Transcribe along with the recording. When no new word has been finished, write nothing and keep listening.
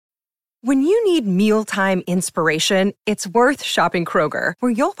When you need mealtime inspiration, it's worth shopping Kroger,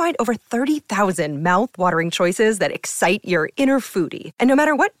 where you'll find over 30,000 mouth-watering choices that excite your inner foodie. And no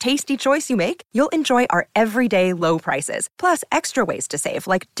matter what tasty choice you make, you'll enjoy our everyday low prices, plus extra ways to save,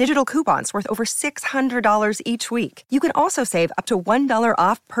 like digital coupons worth over $600 each week. You can also save up to $1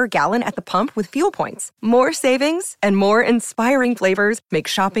 off per gallon at the pump with fuel points. More savings and more inspiring flavors make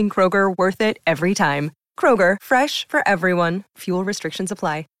shopping Kroger worth it every time. Kroger, fresh for everyone. Fuel restrictions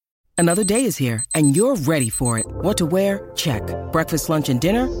apply. Another day is here, and you're ready for it. What to wear? Check. Breakfast, lunch, and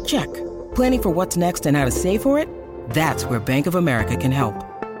dinner? Check. Planning for what's next and how to save for it? That's where Bank of America can help.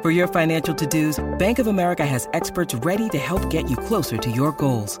 For your financial to-dos, Bank of America has experts ready to help get you closer to your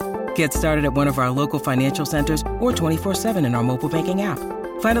goals. Get started at one of our local financial centers or 24/7 in our mobile banking app.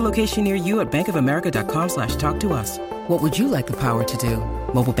 Find a location near you at bankofamerica.com/talktous. What would you like the power to do?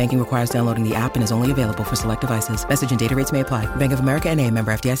 Mobile banking requires downloading the app and is only available for select devices. Message and data rates may apply. Bank of America N.A.,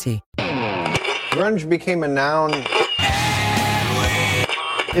 member FDIC. Grunge became a noun.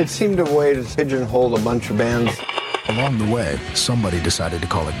 It seemed a way to pigeonhole a bunch of bands. Along the way, somebody decided to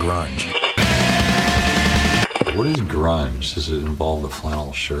call it grunge. What is grunge? Does it involve the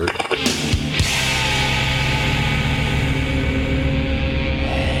flannel shirt?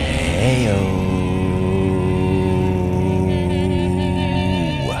 Heyo.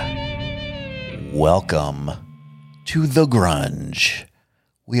 Welcome to The Grunge.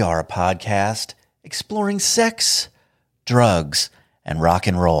 We are a podcast exploring sex, drugs, and rock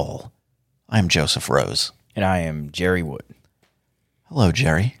and roll. I'm Joseph Rose. And I am Jerry Wood. Hello,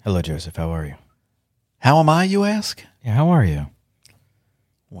 Jerry. Hello, Joseph. How are you? How am I, you ask? Yeah, how are you?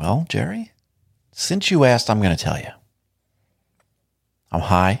 Well, Jerry, since you asked, I'm going to tell you. I'm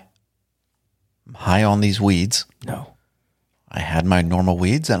high. I'm high on these weeds. No. I had my normal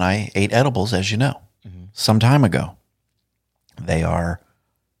weeds and I ate edibles, as you know, some time ago. They are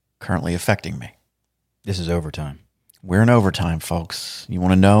currently affecting me. This is overtime. We're in overtime, folks. You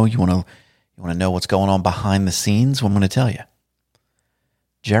want to know? You want to know what's going on behind the scenes? Well, I'm going to tell you.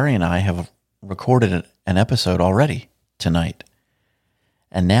 Jerry and I have recorded an episode already tonight.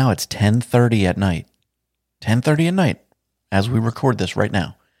 And now it's 10:30 at night. 10:30 at night as we record this right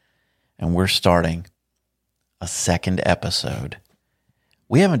now. And we're starting a second episode.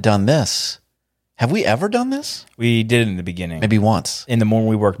 We haven't done this. Have we ever done this? We did it in the beginning. Maybe once. In the morning,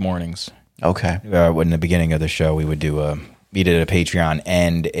 we worked mornings. Okay. In the beginning of the show, we would do we did a Patreon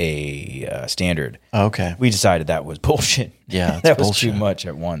and a standard. Okay. We decided that was bullshit. Yeah, that was bullshit. Too much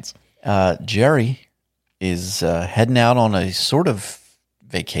at once. Jerry is heading out on a sort of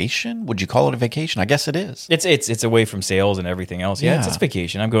vacation. Would you call it a vacation? I guess it is. It's away from sales and everything else. Yeah, it's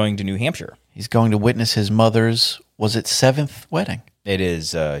vacation. I'm going to New Hampshire. He's going to witness his mother's, was it 7th wedding? It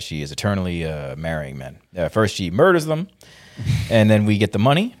is. She is eternally marrying men. First, she murders them, and then we get the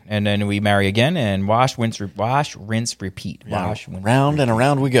money, and then we marry again, and wash, rinse, repeat. Wash, rinse, round and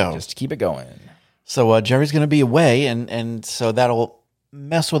around we go. Just keep it going. So Jerry's going to be away, and so that'll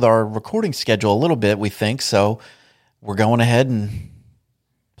mess with our recording schedule a little bit, we think. So we're going ahead and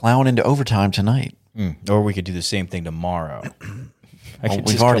plowing into overtime tonight. Or we could do the same thing tomorrow.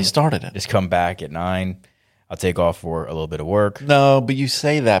 We've already started it. Just come back at 9. I'll take off for a little bit of work. No, but you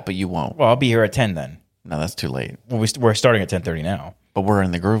say that, but you won't. Well, I'll be here at 10 then. No, that's too late. Well, we're starting at 10:30 now. But we're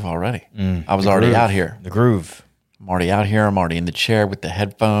in the groove already. I was already out here. The groove. I'm already out here. I'm already in the chair with the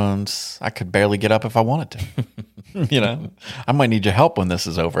headphones. I could barely get up if I wanted to. I might need your help when this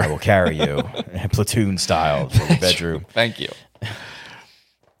is over. I will carry you platoon style to the bedroom. Thank you.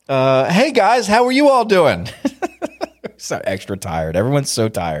 Hey, guys, how are you all doing? So extra tired. Everyone's so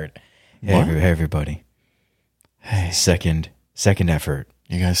tired. Hey, everybody. Hey. Second effort.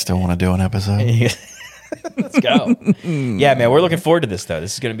 You guys still want to do an episode? Let's go. Yeah, man, we're looking forward to this, though.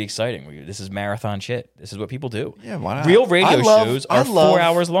 This is going to be exciting. This is marathon shit. This is what people do. Yeah, why not? Real radio shows are 4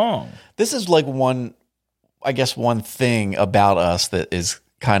 hours long. This is like one thing about us that is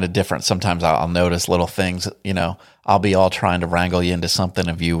kind of different. Sometimes I'll notice little things, I'll be all trying to wrangle you into something,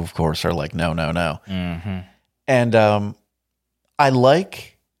 and you, of course, are like, no. Mm-hmm. And I like...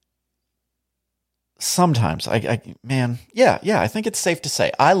 Sometimes, I think it's safe to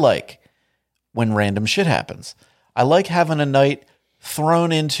say I like when random shit happens. I like having a night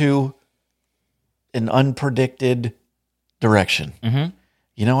thrown into an unpredicted direction. Mm-hmm.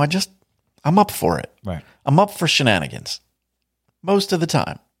 I'm up for it. Right. I'm up for shenanigans most of the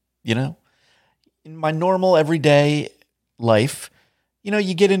time. In my normal everyday life,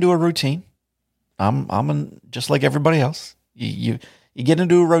 you get into a routine. I'm just like everybody else. You get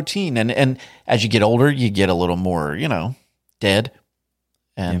into a routine, and as you get older, you get a little more, dead,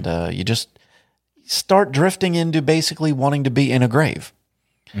 and you just start drifting into basically wanting to be in a grave.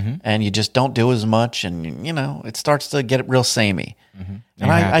 and you just don't do as much, and it starts to get real samey.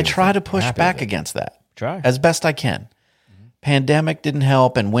 And I try to push back against that. Try as best I can. Pandemic didn't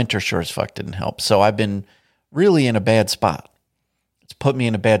help, and winter sure as fuck didn't help. So I've been really in a bad spot. It's put me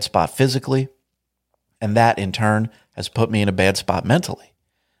in a bad spot physically, and that in turn has put me in a bad spot mentally.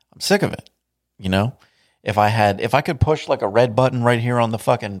 I'm sick of it. If I could push like a red button right here on the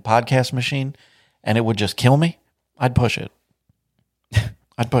fucking podcast machine and it would just kill me, I'd push it.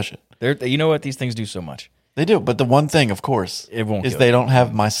 I'd push it. You know what? These things do so much. They do, but the one thing, of course, is they don't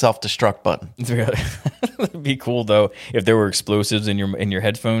have my self-destruct button. It'd be cool though if there were explosives in your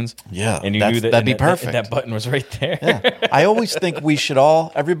headphones. Yeah, and you knew that'd be perfect. That button was right there. Yeah. I always think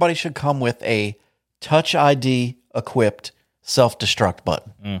everybody should come with a Touch ID equipped self-destruct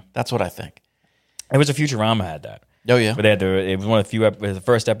button. That's what I think. It was a Futurama had that. Oh yeah, but it was one of the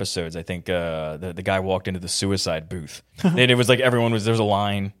first episodes. I think the guy walked into the suicide booth, and it was like there was a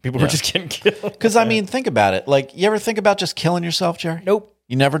line. People were just getting killed. Because think about it. Like, you ever think about just killing yourself, Jerry? Nope.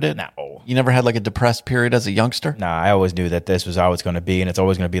 You never did? No. You never had like a depressed period as a youngster? Nah, I always knew that this was how it's going to be, and it's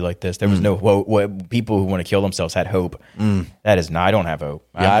always going to be like this. There was no people who want to kill themselves had hope. That is not. I don't have hope.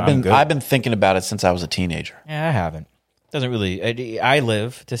 Yeah, I've been thinking about it since I was a teenager. Yeah, I haven't. Doesn't really. I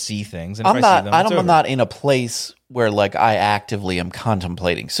live to see things, and I'm if I see them, I'm not in a place where like I actively am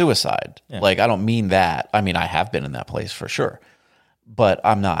contemplating suicide. Yeah. Like, I don't mean that. I mean, I have been in that place for sure, but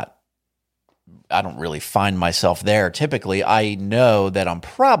I'm not. I don't really find myself there. Typically, I know that I'm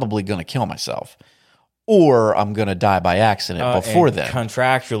probably going to kill myself, or I'm going to die by accident before then.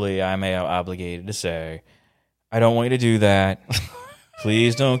 Contractually, I'm obligated to say, I don't want you to do that.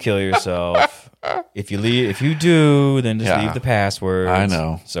 Please don't kill yourself. If you do, then just leave the passwords. I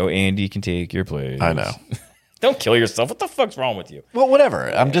know. So Andy can take your place. I know. Don't kill yourself. What the fuck's wrong with you? Well, whatever.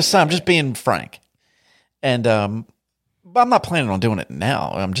 I'm just being frank. And but I'm not planning on doing it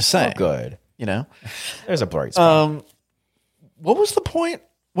now. I'm just saying. Oh, good. There's a bright spot. What was the point?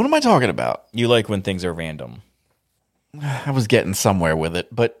 What am I talking about? You like when things are random. I was getting somewhere with it,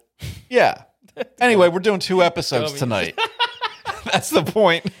 but yeah. Anyway, we're doing 2 episodes tonight. That's the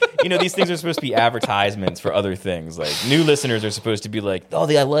point. These things are supposed to be advertisements for other things. Like, new listeners are supposed to be like, oh,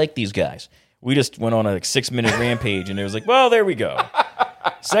 I like these guys. We just went on a 6-minute rampage, and it was like, well, there we go.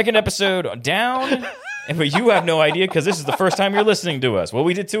 Second episode down, but you have no idea because this is the first time you're listening to us. Well,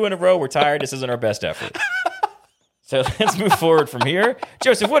 we did 2 in a row. We're tired. This isn't our best effort. So let's move forward from here.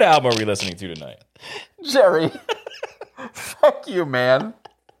 Joseph, what album are we listening to tonight? Jerry, fuck you, man.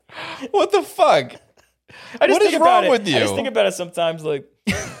 What the fuck? What is wrong with you? I just think about it sometimes, like,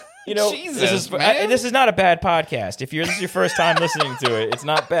 Jesus, man. This is not a bad podcast. If this is your first time listening to it, it's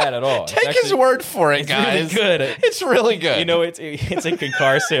not bad at all. Take his word for it, guys. It's really good. It's really good. It's like in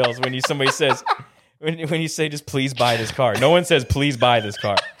car sales when somebody says, when you say just please buy this car. No one says please buy this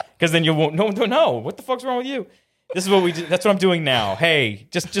car because then you won't. No. What the fuck's wrong with you? This is what we do. That's what I'm doing now. Hey,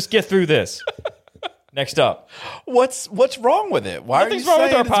 just get through this. Next up, what's wrong with it? Why Nothing's are you wrong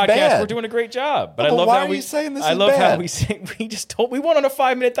saying with our podcast. Bad? We're doing a great job. But I love how are you saying this I is love bad? how we say we went on a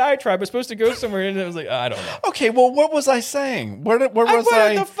 5-minute diatribe. We're supposed to go somewhere, and it was like, I don't know. Okay, well, what was I saying? Where was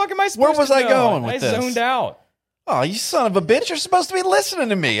I? What the fuck am I supposed Where was to I know? going with this? I zoned out. Oh, you son of a bitch! You're supposed to be listening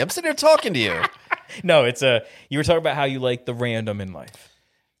to me. I'm sitting here talking to you. No, it's you were talking about how you like the random in life.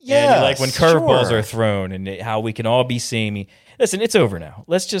 Yeah, and you like when curveballs are thrown, and how we can all be samey. Listen, it's over now.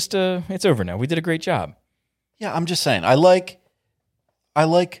 Let's just it's over now. We did a great job. Yeah, I'm just saying. I like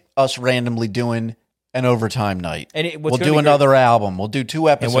us randomly doing an overtime night. And we'll do another album. We'll do 2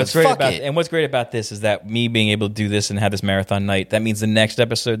 episodes. And what's great about this is that me being able to do this and have this marathon night, that means the next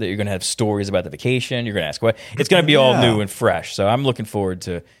episode that you're going to have stories about the vacation. You're going to ask what it's going to be all new and fresh. So I'm looking forward.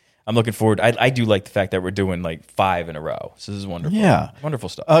 I do like the fact that we're doing like 5 in a row. So this is wonderful. Yeah. Wonderful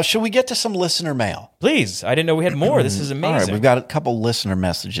stuff. Should we get to some listener mail? Please. I didn't know we had more. This is amazing. All right, we've got a couple listener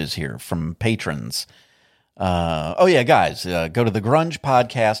messages here from patrons. Guys, go to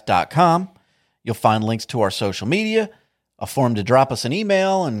thegrungepodcast.com. You'll find links to our social media, a form to drop us an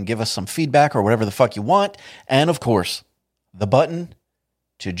email and give us some feedback or whatever the fuck you want. And of course, the button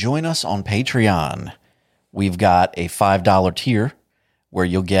to join us on Patreon. We've got a $5 tier where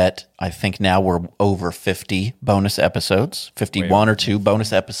you'll get, I think now we're over 50 bonus episodes, 51 or 2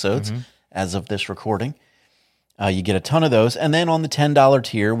 bonus episodes as of this recording. You get a ton of those. And then on the $10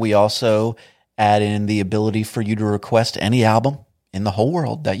 tier, we also add in the ability for you to request any album in the whole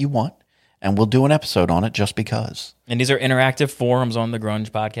world that you want, and we'll do an episode on it just because. And these are interactive forums on the Grunge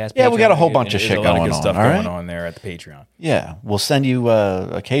Podcast. Yeah, Patreon. we got a whole bunch of shit going on. A lot of good stuff all going right? on there at the Patreon. Yeah, we'll send you,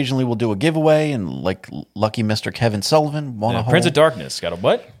 occasionally we'll do a giveaway, and like lucky Mr. Kevin Sullivan won a whole... Prince of Darkness got a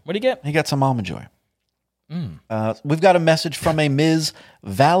what? What did he get? He got some Almond Joy. We've got a message from a Ms.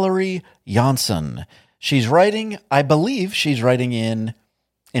 Valerie Janssen. She's writing, I believe she's writing in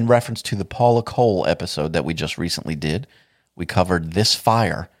reference to the Paula Cole episode that we just recently did. We covered This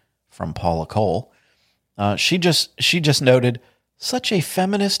Fire from Paula Cole. She just noted, such a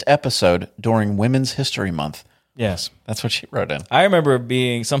feminist episode during Women's History Month. Yes. That's what she wrote in. I remember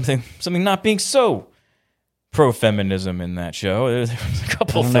being something not being so pro-feminism in that show. There was a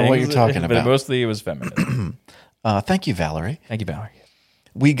couple I don't things. know what you're talking but about. Mostly it was feminism. Thank you, Valerie. Thank you, Valerie.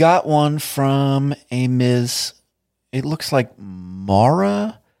 We got one from a Ms. It looks like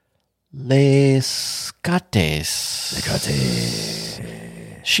Mara Lescates.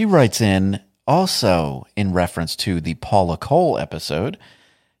 She writes in, also in reference to the Paula Cole episode.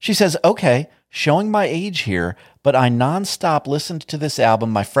 She says, okay, showing my age here, but I nonstop listened to this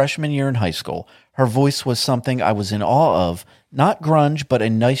album my freshman year in high school. Her voice was something I was in awe of. Not grunge, but a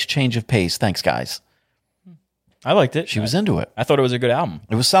nice change of pace. Thanks, guys. I liked it. She was into it. I thought it was a good album.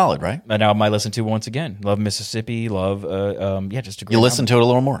 It was solid, right? An album I listened to once again. Love Mississippi. Love, just a great You listened to it a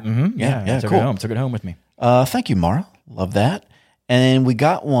little more. Mm-hmm. Yeah, cool. Took it home with me. Thank you, Mara. Love that. And we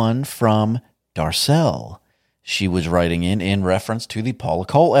got one from Darcel. She was writing in reference to the Paula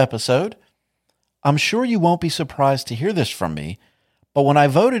Cole episode. I'm sure you won't be surprised to hear this from me, but when I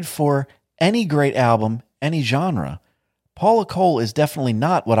voted for any great album, any genre, Paula Cole is definitely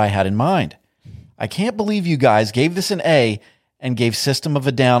not what I had in mind. I can't believe you guys gave this an A and gave System of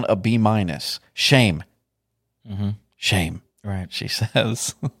a Down a B-. Shame. Mm-hmm. Shame. Right. She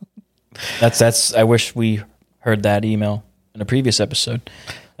says. That's. I wish we heard that email in a previous episode.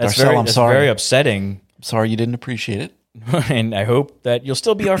 That's Darcel, I'm that's sorry. very upsetting. I'm sorry you didn't appreciate it. And I hope that you'll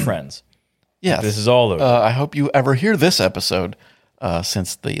still be our friends. Yes. This is all over. I hope you ever hear this episode,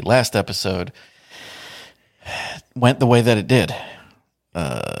 since the last episode went the way that it did.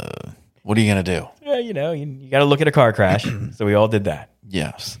 What are you going to do? Yeah, you got to look at a car crash. So we all did that.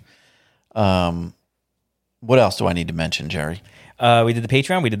 Yes. What else do I need to mention, Jerry? We did the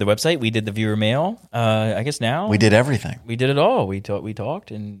Patreon. We did the website. We did the viewer mail. I guess now We did everything. we did it all. We talked,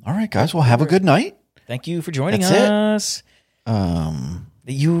 and All right, guys. Well, have a good night. thank you for joining That's it. us.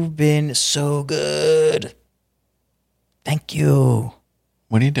 You've been so good. Thank you.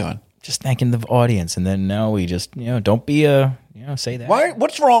 What are you doing? Just thanking the audience, and then now we just don't be say that.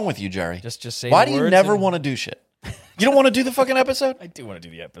 What's wrong with you, Jerry? Just say. Why the do you words never and- want to do shit? You don't want to do the fucking episode? I do want to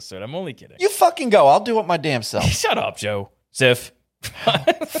do the episode. I'm only kidding. You fucking go. I'll do it my damn self. Shut up, Joe. Ziff.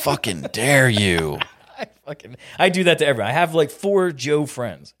 Fucking dare you. I do that to everyone. I have like 4 Joe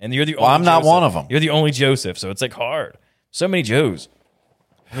friends, and you're the only. I'm not Joseph. one of them. You're the only Joseph, so it's like hard. So many Joes.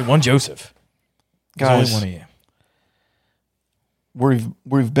 Only one Joseph. There's Guys, only one of you.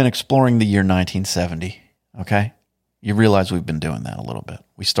 we've been exploring the year 1970, okay? You realize we've been doing that a little bit.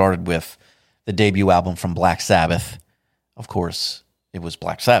 We started with the debut album from Black Sabbath. Of course, it was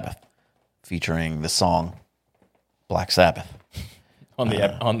Black Sabbath, featuring the song Black Sabbath. On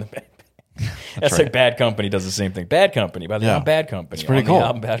the that's right. like Bad Company does the same thing. Bad Company, by the way, Yeah. Bad Company. It's pretty On the cool.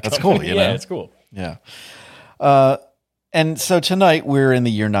 album Bad That's Company. cool, you Yeah, know? it's cool. Yeah. And so tonight we're in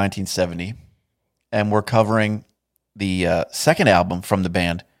the year 1970, and we're covering the second album from the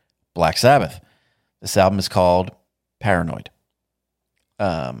band Black Sabbath. This album is called Paranoid.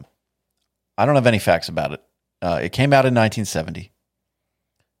 I don't have any facts about it. It came out in 1970.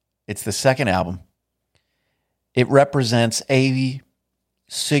 It's the second album. It represents a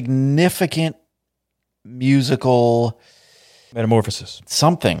significant musical Metamorphosis.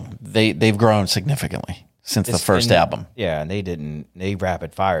 something. They've grown significantly since the first album. Yeah, and they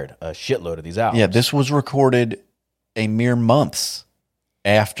rapid fired a shitload of these albums. Yeah, this was recorded a mere months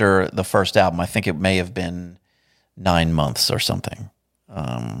after the first album. I think it may have been 9 months or something.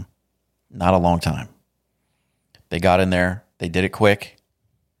 Not a long time. They got in there. They did it quick.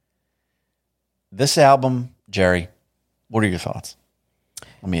 This album, Jerry, what are your thoughts?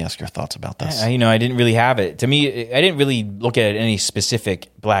 Let me ask your thoughts about this. I didn't really have it. To me, I didn't really look at any specific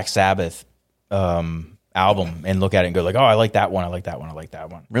Black Sabbath album and look at it and go like, oh, I like that one. I like that one. I like that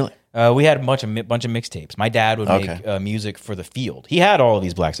one. Really? We had a bunch of mixtapes. My dad would make music for the field. He had all of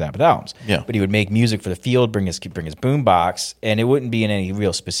these Black Sabbath albums. Yeah. But he would make music for the field, bring his boom box, and it wouldn't be in any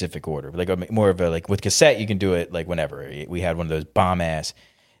real specific order. Like more of a like with cassette, you can do it like whenever. We had one of those bomb ass,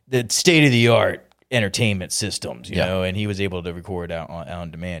 the state of the art entertainment systems, you know, and he was able to record out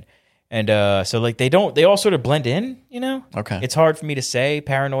on demand. And so like they all sort of blend in, you know. Okay. It's hard for me to say.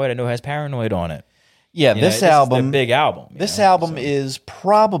 Paranoid, I know has Paranoid on it. Yeah, You know, this is album, the big album. This album is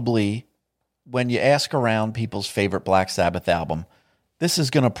probably, when you ask around people's favorite Black Sabbath album, this is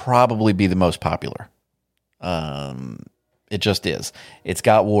going to probably be the most popular. It just is. It's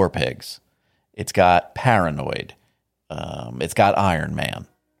got War Pigs. It's got Paranoid. It's got Iron Man.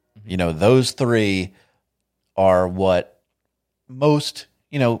 You know, those three are what most,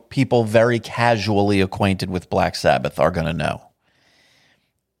 you know, people very casually acquainted with Black Sabbath are going to know.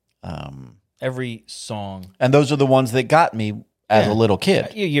 Every song. And those are the ones that got me as a little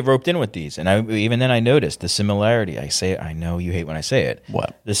kid. You roped in with these. And even then I noticed the similarity. I know you hate when I say it.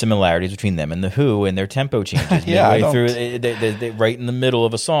 What? The similarities between them and The Who and their tempo changes. Yeah, I don't- through, they right in the middle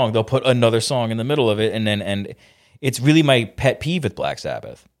of a song, they'll put another song in the middle of it. And it's really my pet peeve with Black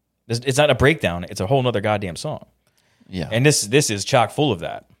Sabbath. It's not a breakdown. It's a whole nother goddamn song. Yeah. And this is chock full of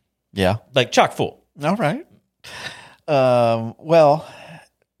that. Yeah. Like chock full. All right. Well,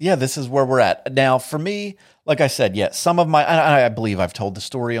 yeah, this is where we're at. Now, for me, like I said, yeah, some of my, I believe I've told the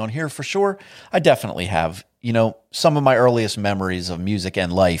story on here for sure. I definitely have. You know, some of my earliest memories of music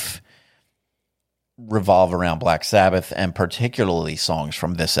and life revolve around Black Sabbath and particularly songs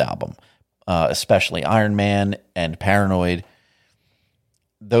from this album, especially Iron Man and Paranoid.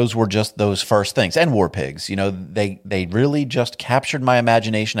 Those were just those first things. And War Pigs. You know, they really just captured my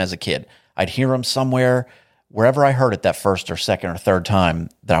imagination as a kid. I'd hear them somewhere, wherever I heard it that first or second or third time,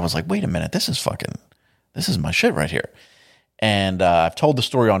 that I was like, wait a minute, this is my shit right here. And I've told the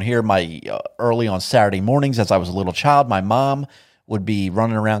story on here. Early on Saturday mornings as I was a little child, my mom would be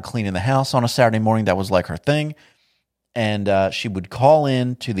running around cleaning the house on a Saturday morning. That was like her thing. And she would call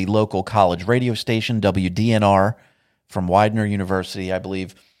in to the local college radio station, WDNR, from Widener University, I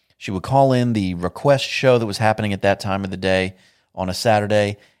believe. She would call in the request show that was happening at that time of the day on a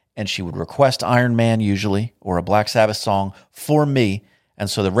Saturday, and she would request Iron Man usually, or a Black Sabbath song for me. And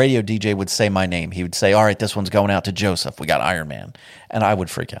so the radio DJ would say my name. He would say, all right, this one's going out to Joseph. We got Iron Man. And I would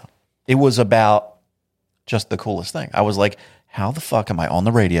freak out. It was about just the coolest thing. I was like, how the fuck am I on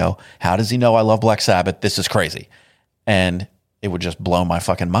the radio? How does he know I love Black Sabbath? This is crazy. And it would just blow my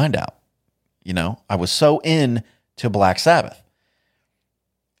fucking mind out. You know, I was so in to Black Sabbath.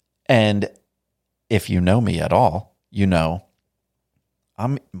 And if you know me at all, you know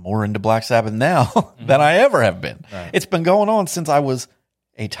I'm more into Black Sabbath now than I ever have been. Right. It's been going on since I was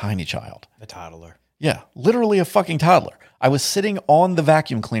a tiny child. A toddler. Yeah, literally a fucking toddler. I was sitting on the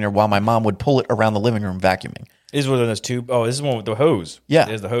vacuum cleaner while my mom would pull it around the living room vacuuming. This is one of those two. Oh, this is one with the hose. Yeah.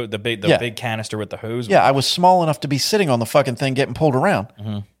 There's the big canister with the hose. Yeah, I was small enough to be sitting on the fucking thing getting pulled around.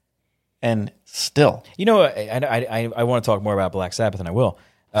 Mm-hmm. And still. You know, I want to talk more about Black Sabbath, and I will.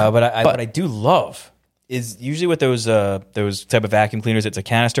 But what I do love is usually with those type of vacuum cleaners, it's a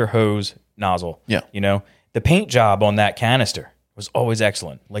canister, hose, nozzle. Yeah. You know, the paint job on that canister was always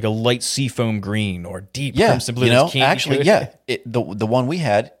excellent, like a light seafoam green or deep crimson blue. You know, actually, yeah. The one we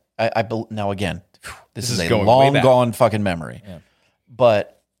had, now again, this is a long gone fucking memory. Yeah.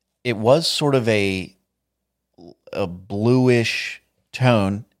 But it was sort of a bluish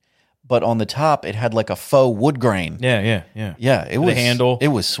tone. But on the top, it had like a faux wood grain. Yeah. Yeah, it was. The handle. It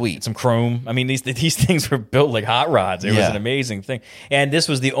was sweet. Some chrome. I mean, these things were built like hot rods. It was an amazing thing. And this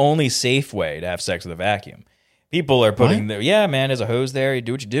was the only safe way to have sex with a vacuum. People are putting there's a hose there. You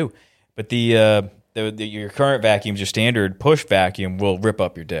do what you do. But your current vacuums, your standard push vacuum, will rip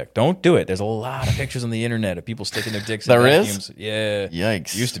up your dick. Don't do it. There's a lot of pictures on the internet of people sticking their dicks in vacuums. Is? Yeah.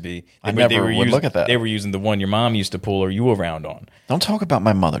 Yikes. Used to be. I never would look at that. They were using the one your mom used to pull or you around on. Don't talk about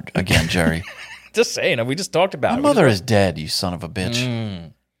my mother again, Jerry. Just saying. We just talked about it. My mother is dead, you son of a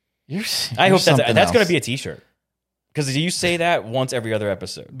bitch. I hope that's going to be a t-shirt. Because you say that once every other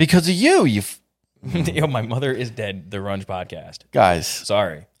episode. Because of you. Yo, my mother is dead. The Runge podcast, guys.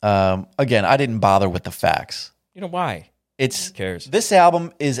 Sorry. Again, I didn't bother with the facts. You know why? Who cares? This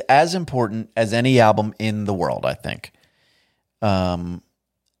album is as important as any album in the world, I think.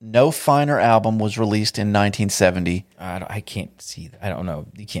 No Finer album was released in 1970. I can't see that. I don't know.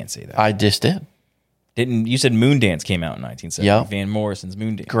 You can't say that. I just did. You said Moondance came out in 1970. Yeah. Van Morrison's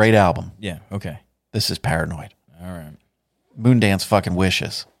Moondance. Great album. Yeah. Okay. This is Paranoid. All right. Moondance fucking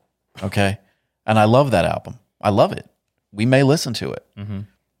wishes. Okay. And I love that album. I love it. We may listen to it. Mm-hmm.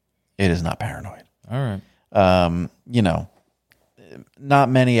 It is not Paranoid. All right. You know, not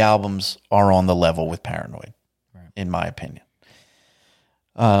many albums are on the level with Paranoid, in my opinion.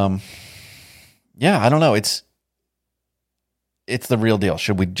 Yeah, I don't know. It's the real deal.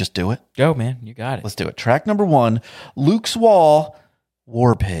 Should we just do it? Go, man. You got it. Let's do it. Track number 1, Luke's Wall,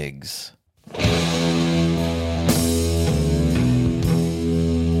 War Pigs.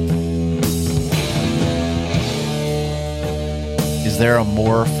 Is there a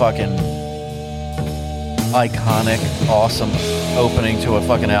more fucking iconic, awesome opening to a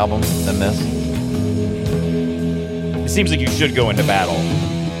fucking album than this? It seems like you should go into battle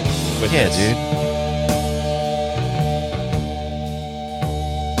with this. Dude.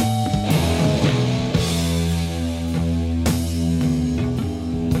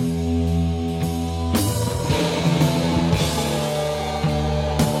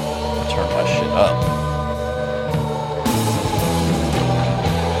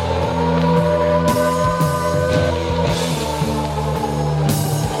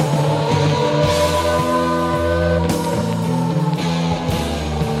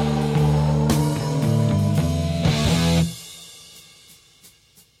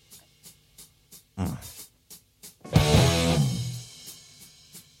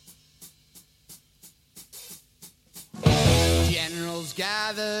 Boys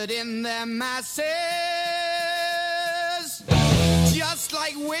gathered in their masses, just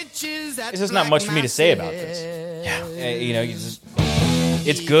like witches at There's just not much for me to say about this. You know,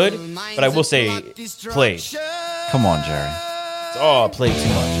 it's good, but I will say played. Come on, Jerry. Oh, played too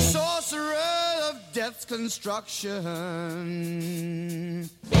much. Sorcerer of death's construction.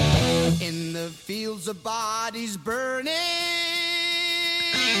 In the fields of bodies burning,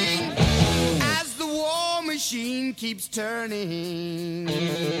 as the war machine keeps turning.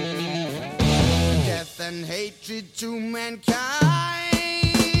 Death and hatred to mankind,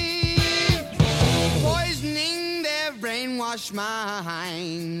 poisoning their brainwashed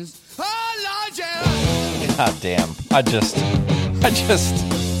minds. Oh, Lord, yeah. God damn. I'm just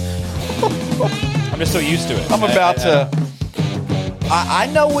so used to it. I'm about to. I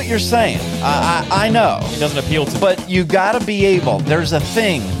know what you're saying. I know. It doesn't appeal to me. But you gotta be able. There's a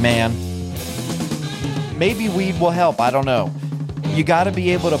thing, man. Maybe weed will help. I don't know. You gotta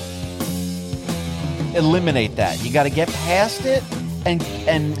be able to eliminate that. You gotta get past it and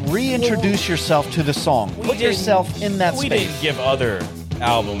reintroduce yourself to the song. Put yourself in that We space. didn't give other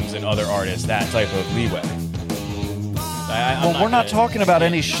albums and other artists that type of leeway. Well, we're not talking about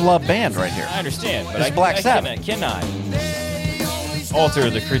any schlub band right here. I understand, but It's Black Sabbath. cannot alter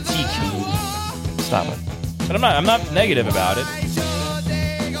the critique. Stop it. But I'm not negative about it.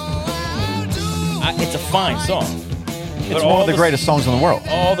 It's a fine song. It's one of the greatest songs in the world.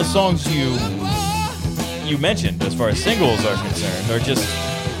 All the songs you mentioned, as far as singles are concerned, are just,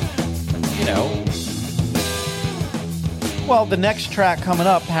 you know. Well, the next track coming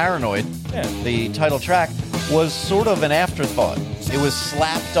up, Paranoid, the title track, was sort of an afterthought. It was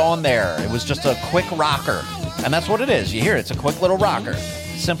slapped on there. It was just a quick rocker. And that's what it is. You hear it. It's a quick little rocker.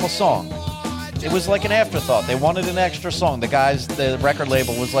 Simple song. It was like an afterthought. They wanted an extra song. The record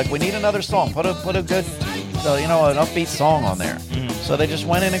label was like, we need another song. Put a good, an upbeat song on there. So they just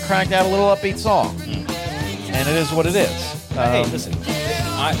went in and cranked out a little upbeat song. And it is what it is. Hey, listen.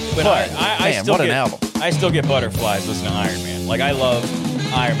 I what an album. I still get butterflies listening to Iron Man. Like, I love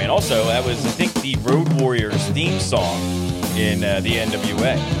Iron Man. Also, that was, I think, the Road Warriors theme song in the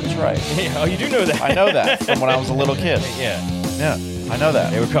NWA. That's right. Oh, you do know that? I know that from when I was a little kid. Yeah, I know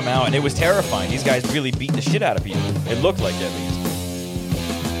that. they would come out, and it was terrifying. These guys really beat the shit out of people. It looked like, at least.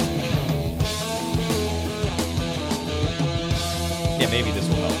 Yeah, maybe this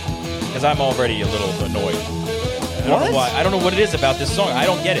will help. Because I'm already a little annoyed. I don't know why. I don't know what it is about this song. I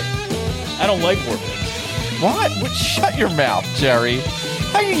don't get it. I don't like War Pigs. What? Shut your mouth, Jerry.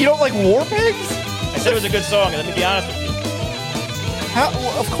 How you don't like War Pigs? I said it was a good song, and let me be honest with you.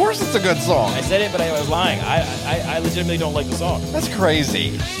 Well, of course it's a good song. I said it, but I was lying. I legitimately don't like the song. That's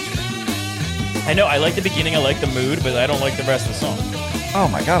crazy. I know. I like the beginning. I like the mood, but I don't like the rest of the song. Oh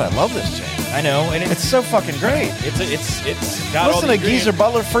my god, I love this jam. I know, and It's so fucking great. it's got all Listen the to Geezer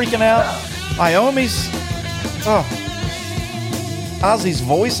Butler freaking out. Iommi's, Ozzy's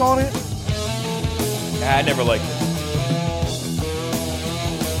voice on it. I never liked it.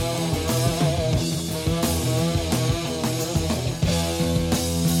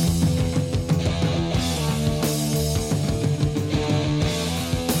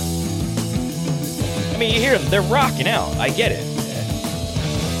 I mean, you hear them, they're rocking out. I get it.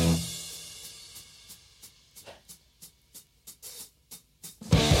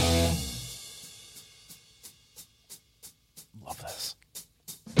 Love this.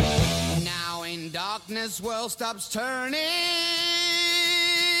 Now in darkness, world stops turning.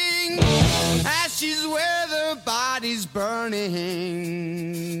 Ashes where the body's burning.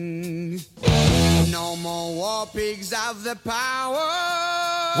 No more war pigs have the power.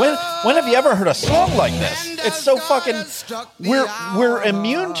 When have you ever heard a song like this? It's so fucking. We're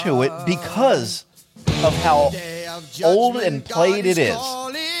immune to it because of how old and played it is.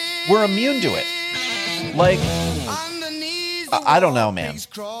 We're immune to it. Like, I don't know, man.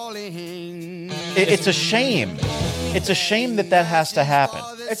 It's a shame. It's a shame that has to happen.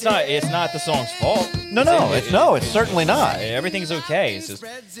 It's not the song's fault. No, it's certainly not. Everything's okay. It's just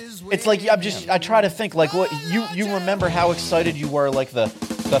It's like I try to think like what you remember how excited you were like the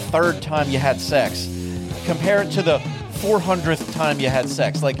third time you had sex. Compare it to the 400th time you had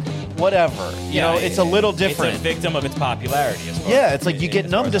sex. Like whatever. You know, it's a little different. It's a victim of its popularity. It's like you get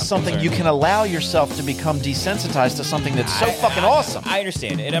numb to something. You can allow yourself to become desensitized to something that's so fucking awesome. I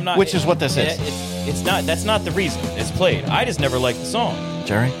understand, and I'm not. Which is what this is. It's not. That's not the reason it's played. I just never liked the song.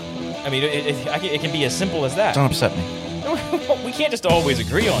 Jerry, I mean, it can be as simple as that. don't upset me. We can't just always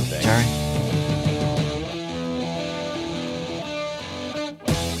agree on things. Jerry.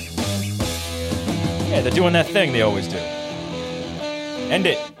 Yeah, they're doing that thing they always do. End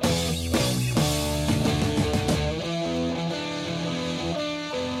it.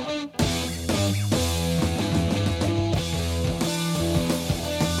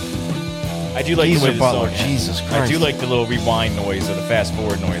 I do like the way Geezer the Butler. song Jesus ends. Christ. I do like the little rewind noise or the fast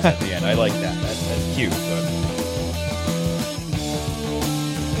forward noise at the end. I like that. That's cute.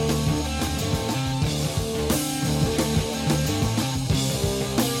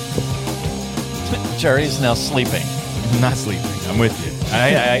 But Jerry's now sleeping. I'm not sleeping. I'm with you.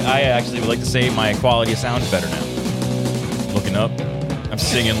 I actually would like to say my quality of sound is better now. Looking up, I'm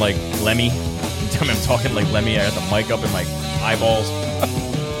singing like Lemmy. I'm talking like Lemmy. I got the mic up in my eyeballs.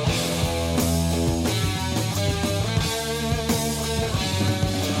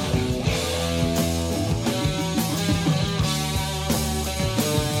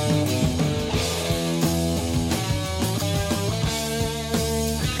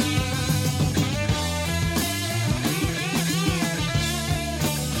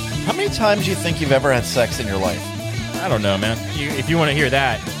 How many times do you think you've ever had sex in your life? I don't know, man. If you want to hear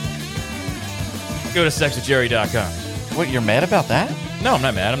that, go to sexwithjerry.com. What, you're mad about that? No, I'm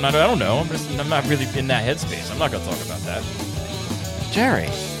not mad. I don't know. I'm not really in that headspace. I'm not going to talk about that. Jerry,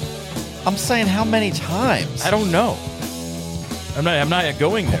 I'm saying how many times? I don't know. I'm not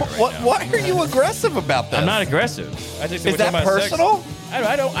going there right now. Why are you aggressive about this? I'm not aggressive. I just Is that personal?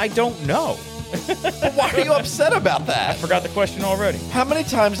 I don't know. Why are you upset about that? I forgot the question already. How many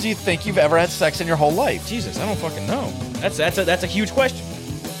times do you think you've ever had sex in your whole life? Jesus, I don't fucking know. That's a huge question.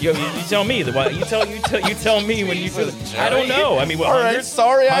 You tell me. You tell me when you feel it. I don't know. I mean, what, all right, hundreds?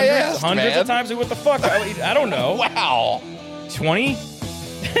 sorry I asked, hundreds man. of times. What the fuck? I don't know. Wow. 20?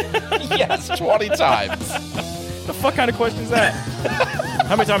 Yes, 20 times. The fuck kind of question is that?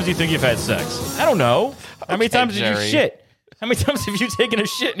 How many times do you think you've had sex? I don't know. How many times did you Jerry. shit? How many times have you taken a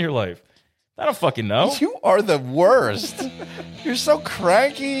shit in your life? I don't fucking know. You are the worst. You're so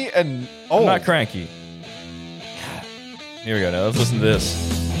cranky and old. I'm not cranky. Here we go. Now let's listen to this.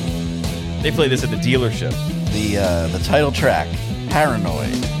 They play this at the dealership. The title track,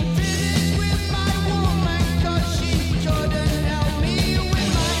 Paranoid.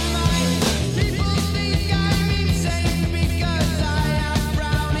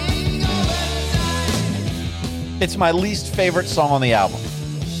 It's my least favorite song on the album,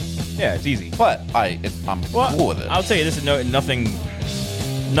 Yeah, it's easy. but I'm cool with it. I'll tell you this: nothing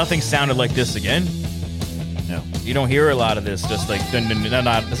sounded like this again. No. You don't hear a lot of this. Just like there's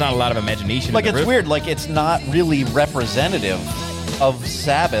not a lot of imagination. Like, in the it's riff. weird. Like, it's not really representative of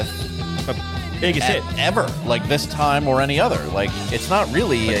Sabbath Biggest hit. ever, like this time or any other. Like, it's not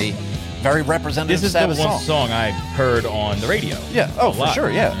really a very representative This is the Sabbath one song. song I heard on the radio. Yeah. Oh, A for lot.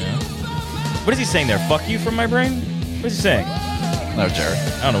 sure. Yeah. What is he saying there? Fuck you from my brain? What is he saying? No, Jared.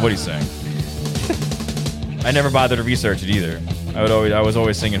 I don't know what he's saying. I never bothered to research it either. I was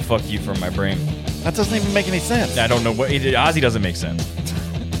always singing "fuck you" from my brain. That doesn't even make any sense. I don't know what Ozzy doesn't make sense.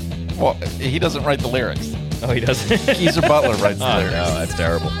 Well, he doesn't write the lyrics. Oh, he doesn't. Geezer Butler writes the Oh lyrics. no, that's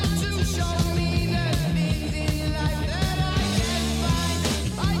terrible.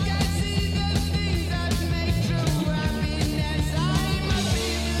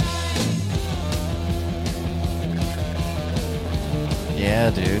 Yeah,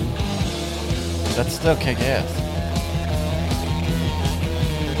 dude. That's still kick ass.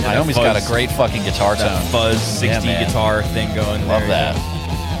 Yeah, Naomi's that got a fuzz- great fucking guitar tone. That fuzz 60 Yeah, man. guitar thing going Love there. that.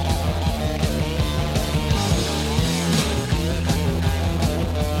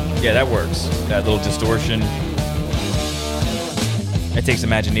 Yeah, that works. That little distortion. It takes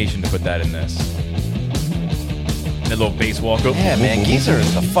imagination to put that in this. That little bass walk up. Yeah, man. Geezer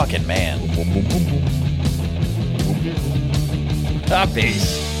is the fucking man. Ah,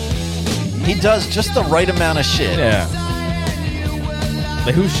 bass. He does just the right amount of shit. Yeah.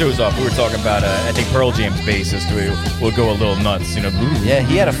 Like, who shows up? We were talking about, I think Pearl Jam's bassist will go a little nuts, you know. Yeah,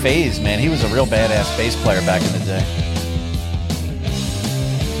 he had a phase, man. He was a real badass bass player back in the day.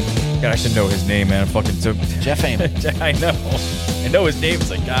 God, I should know his name, man. Fucking so. Jeff Ament. I know. I know his name.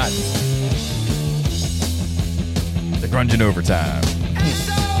 It's like, God. The grunge in overtime.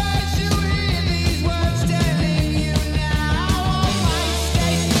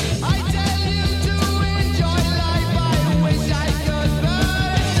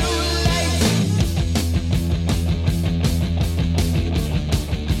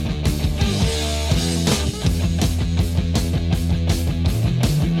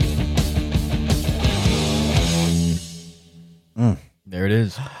 There it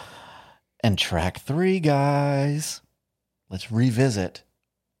is. And track 3, guys. Let's revisit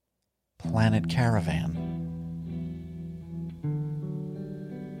Planet Caravan.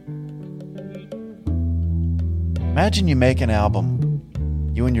 Imagine you make an album.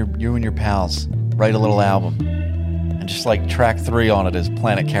 You and your pals write a little album. And just like track 3 on it is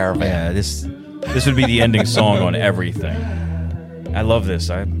Planet Caravan. Yeah, this would be the ending song on everything. I love this.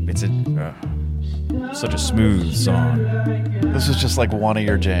 It's such a smooth song. This was just like one of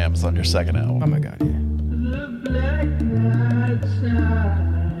your jams on your second album. Oh my god, yeah.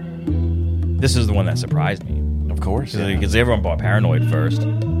 This is the one that surprised me. Of course. Because everyone bought Paranoid first.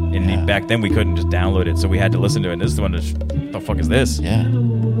 And back then we couldn't just download it, so we had to listen to it. And this is the one that's, what the fuck is this? Yeah.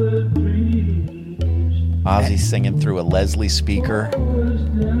 Ozzy singing through a Leslie speaker.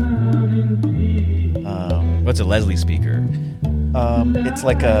 What's a Leslie speaker? It's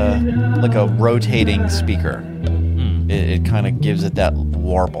like a rotating speaker. It kind of gives it that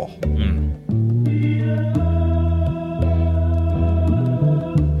warble.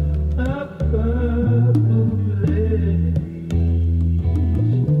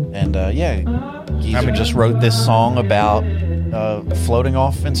 And Geezer just wrote this song about floating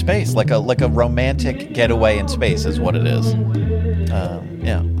off in space, like a romantic getaway in space is what it is.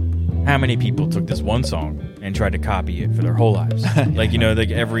 Yeah. How many people took this one song and tried to copy it for their whole lives? Like,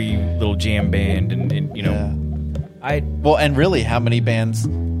 like every little jam band and and really, how many bands?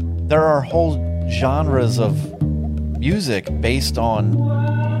 There are whole genres of music based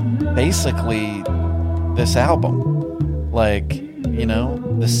on basically this album. Like,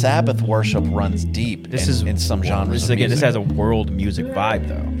 the Sabbath worship runs deep in some genres of music. This has a world music vibe,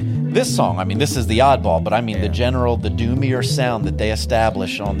 though. This song, this is the oddball, but the doomier sound that they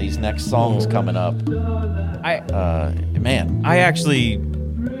establish on these next songs coming up. I actually...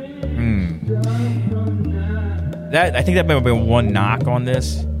 I think that might have been one knock on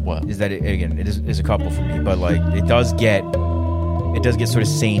this. What? Is that, it is a couple for me, but it does get sort of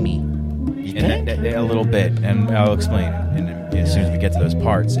samey. You think? A little bit, and I'll explain. And as soon as we get to those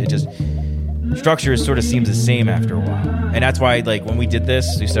parts, it just... structure sort of seems the same after a while, and that's why when we did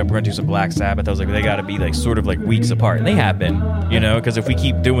this, we said we're gonna do some Black Sabbath. I was like, they got to be sort of weeks apart, and they have been, because if we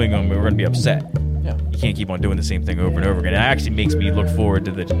keep doing them, we're gonna be upset. Yeah, you can't keep on doing the same thing over and over again. It actually makes me look forward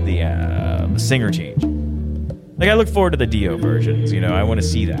to the singer change. I look forward to the Dio versions. I want to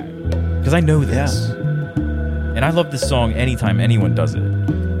see that because I know this, and I love this song anytime anyone does it.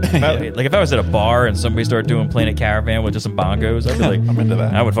 If I was at a bar and somebody started doing Planet Caravan with just some bongos, I'd be like, I'm into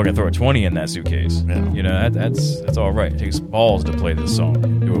that. I would fucking throw a 20 in that suitcase. Yeah. That's all right. It takes balls to play this song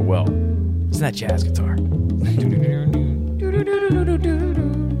and do it well. Isn't that jazz guitar?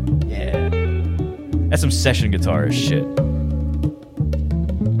 Yeah. That's some session guitarist shit.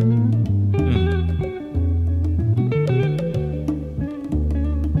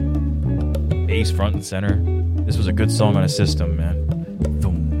 Bass front and center. This was a good song on a system, man.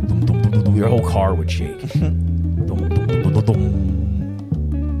 Your whole car would shake. Even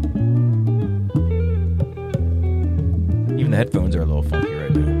the headphones are a little funky right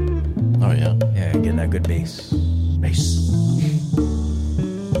now. Oh yeah. Yeah, getting that good bass.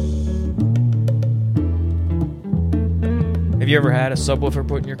 Have you ever had a subwoofer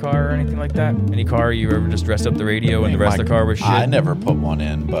put in your car or anything like that? Any car you ever just dressed up the radio and the rest of the car was shit? I never put one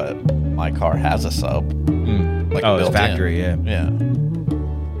in, but my car has a sub. It's factory, yeah.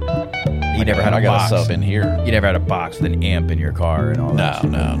 You never had a box. I got a sub in here. You never had a box with an amp in your car and all that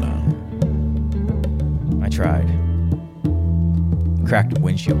shit? No. I tried. Cracked a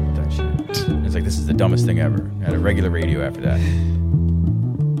windshield with that shit. It's this is the dumbest thing ever. I had a regular radio after that.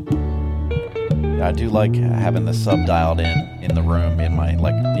 I do like having the sub dialed in the room in my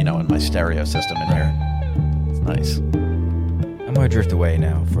in my stereo system in here. It's nice. I'm gonna drift away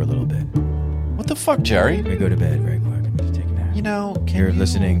now for a little bit. What the fuck, Jerry? I'm gonna go to bed very quick. I'm gonna take a nap. You're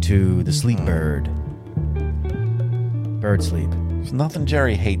listening to The Sleep Bird. Bird sleep. There's nothing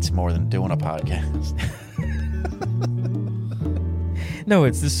Jerry hates more than doing a podcast. No,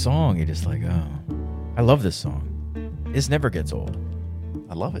 it's this song. You're just like, oh, I love this song. This never gets old.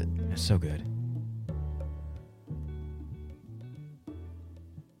 I love it. It's so good.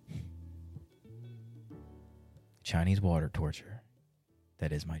 Chinese water torture.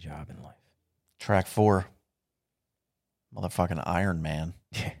 That is my job in life. Track 4. Motherfucking Iron Man.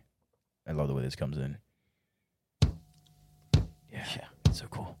 Yeah. I love the way this comes in. Yeah. It's so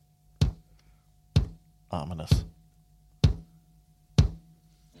cool. Ominous.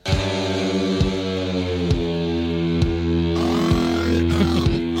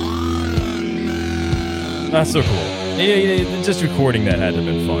 That's so cool. Yeah, just recording that had to have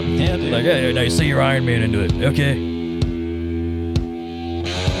been fun. Yeah, dude. Hey, now you say your Iron Man into it. Okay.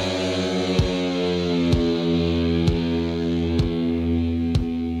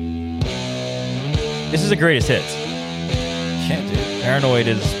 This is the greatest hits. Yeah, dude. Paranoid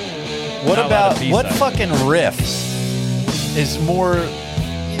is... What fucking riff is more...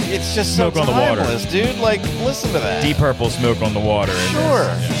 It's just Smoke so on the Water. timeless, dude. Listen to that. Deep Purple, Smoke on the Water. Sure.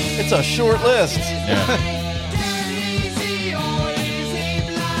 It's a short list. Yeah.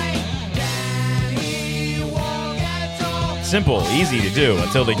 simple, easy to do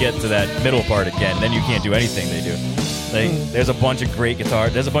until they get to that middle part again. Then you can't do anything they do. Like, there's a bunch of great guitar.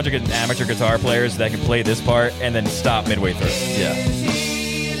 There's a bunch of good amateur guitar players that can play this part and then stop midway through. Yeah.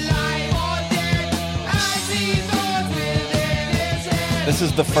 This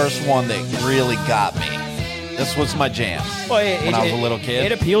is the first one that really got me. This was my jam when I was a little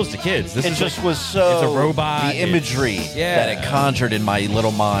kid. It appeals to kids. This It is just like, was so... It's a robot. The imagery Yeah. that it conjured in my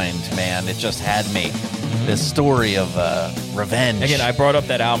little mind, man, it just had me. This story of revenge. Again, I brought up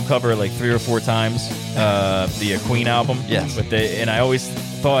that album cover like 3 or 4 times, the Queen album. Yes. And I always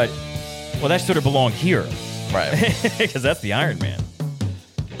thought, well, that sort of belonged here. Right. Because that's the Iron Man.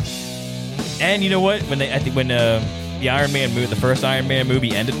 And you know what? When the Iron Man movie, the first Iron Man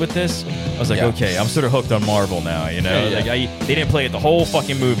movie ended with this, I was like, Yeah. okay, I'm sort of hooked on Marvel now, you know? Yeah, yeah. Like they didn't play it the whole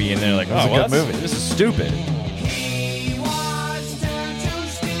fucking movie, and they're like, was oh, a well, good movie. this is stupid.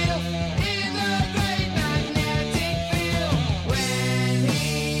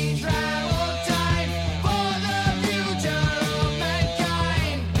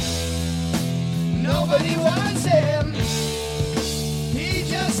 Nobody wants him. He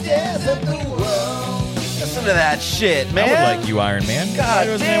just stares at the world. Listen to that shit, man. I would like you, Iron Man. God Why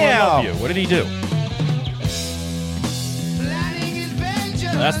doesn't anyone love damn. you? What did he do? Planning his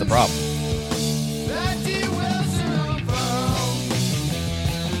vengeance. That's the problem. That he will soon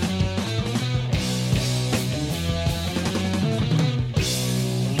fall.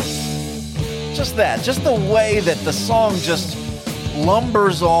 Just the way that the song just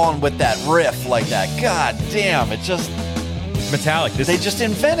lumbers on with that riff like that. God damn, it just... Metallic. They just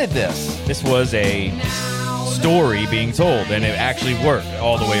invented this. This was a story being told, and it actually worked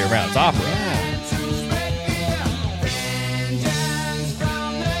all the way around. It's opera.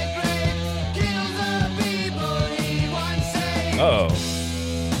 Uh-oh.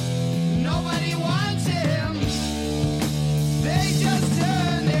 Nobody wants him. They just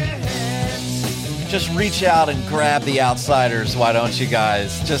turn their heads. Just reach out and grab the Outsiders, why don't you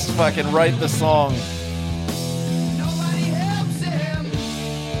guys? Just fucking write the song. Nobody helps him.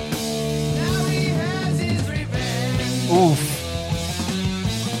 Now he has his revenge. Oof.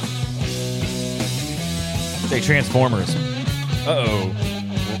 Say Transformers. Uh-oh.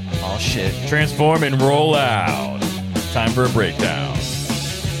 Oh, shit. Transform and roll out. Time for a breakdown.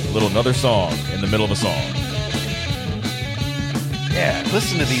 Another song in the middle of a song. Yeah,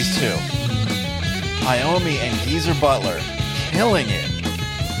 listen to these two. Iommi and Geezer Butler killing it.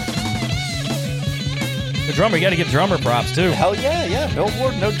 The drummer, you got to give drummer props too. Hell yeah.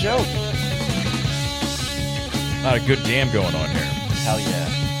 Billboard, no joke. Not a good jam going on here. Hell yeah.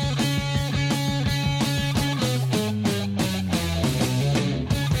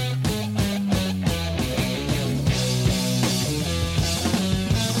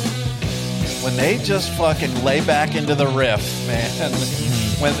 When they just fucking lay back into the riff, man.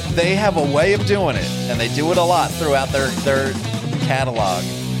 When they have a way of doing it, and they do it a lot throughout their catalog.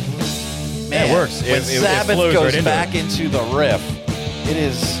 Man, Yeah, it works. When It Sabbath flows goes right into back it. into the riff, it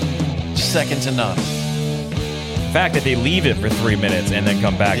is second to none. The fact that they leave it for 3 minutes and then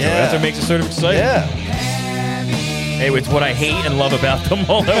come back to it, that's what makes it sort of exciting. Yeah. Hey, it's what I hate and love about them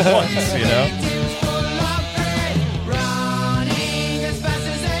all at once, you know? Running as fast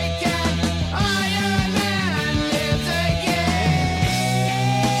as they can. Iron Man lives again.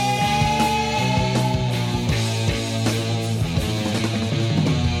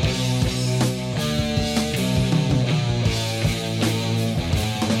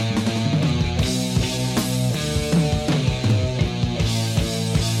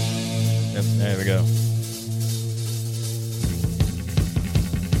 Yep, there we go.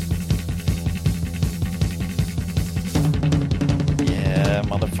 Yeah,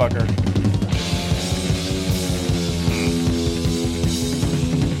 motherfucker.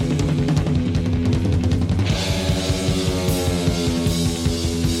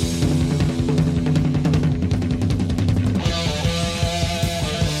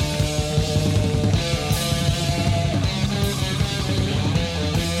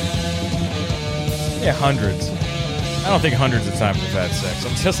 Yeah, hundreds. I don't think hundreds of times we've had sex.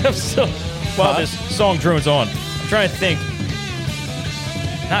 I'm still while this song drones on, I'm trying to think.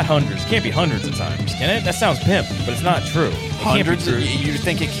 Not hundreds. It can't be hundreds of times, can it? That sounds pimp, but it's not true. It can't be Hundreds? true. You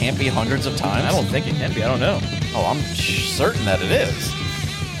think it can't be hundreds of times? I don't think it can be. I don't know. Oh, I'm certain that it is.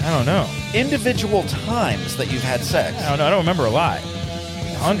 I don't know. Individual times that you've had sex. I don't know. I don't remember a lot.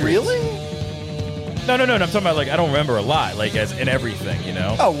 Hundreds. Really? No. I'm talking about like I don't remember a lot, like as in everything, you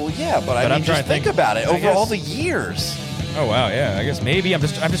know. Oh, well, yeah, but I But mean, I'm trying just to think think. about it. I Over guess- all the years. Oh wow, yeah. I guess maybe I'm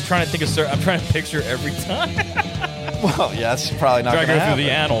just trying to think of. I'm trying to picture every time. Well, yeah, that's probably not Trying going to to go through happen.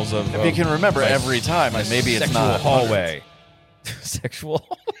 the annals of. If you can remember my- every time, my maybe it's sexual not hallway. Sexual.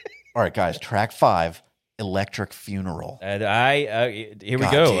 All right, guys. Track 5, Electric Funeral. And here we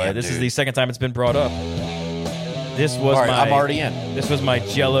God go. damn, This is dude. the second time it's been brought up. This was All right, my. I'm already in. This was my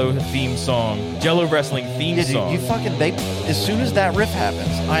Jello theme song. Jello wrestling theme Yeah, dude, song. you fucking as soon as that riff happens,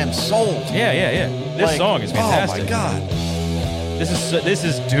 I am sold. Yeah. This Like, song is fantastic. Oh my god. This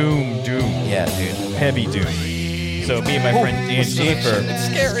is doom. Yeah, dude. Heavy doom. So me and my friend Dan Schaefer, It's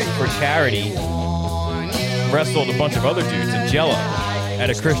scary. for charity, wrestled a bunch of other dudes in Jello at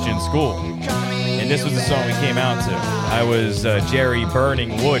a Christian school. And this was the song we came out to. I was Jerry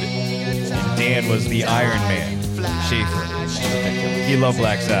Burning Wood, and Dan was the Iron Man, Schaefer. He loved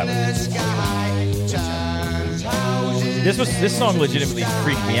Black Sabbath. This song legitimately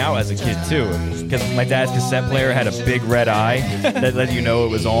freaked me out as a kid too, because my dad's cassette player had a big red eye that let you know it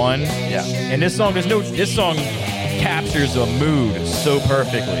was on. Yeah. And this song captures a mood so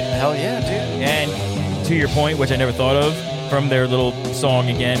perfectly. Hell yeah, dude. And to your point, which I never thought of, from their little song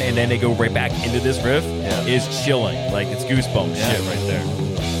again, and then they go right back into this riff, is chilling. Like, it's goosebumps shit right there.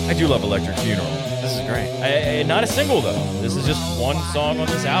 I do love Electric Funeral. This is great. Not a single, though. This is just one song on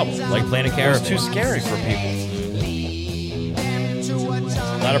this album, like Planet It Caravan. was too scary for people.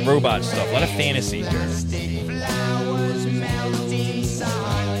 A lot of robot stuff, a lot of fantasy here.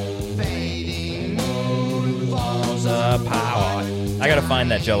 Power. I gotta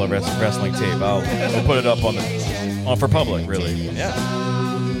find that Jello wrestling tape. We'll put it up on for public, really. Yeah.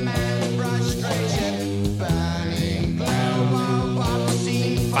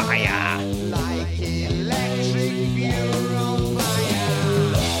 Fire.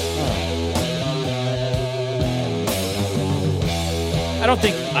 I don't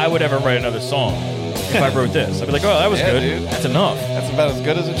think I would ever write another song if I wrote this. I'd be like, oh, that was Yeah, good. dude. That's enough. That's about as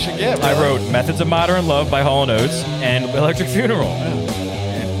good as it should get. I wrote Methods of Modern Love by Hall & Oates and Electric Funeral.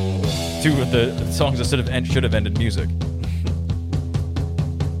 Two of the songs that should have ended music.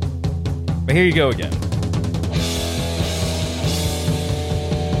 But here you go again.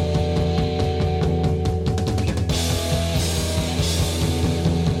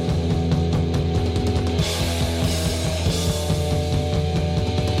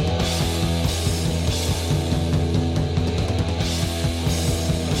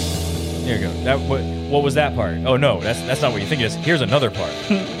 Here you go. What was that part? Oh no, that's not what you think it is. Here's another part.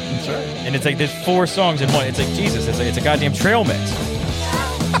 That's right. And it's like there's 4 songs in one. It's like Jesus. It's a goddamn trail mix.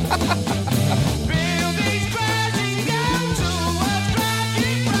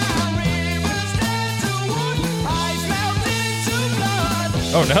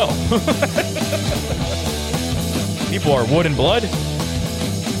 Oh no. People are wood and blood.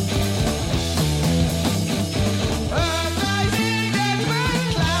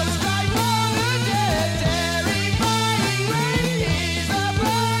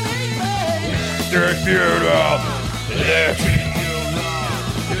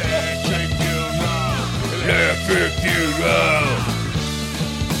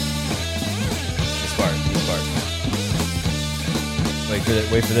 This part.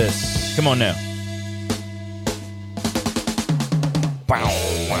 Wait for this. Come on now.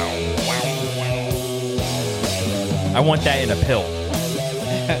 I want that in a pill.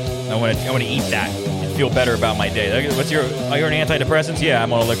 I want to eat that and feel better about my day. You're on antidepressants? Yeah,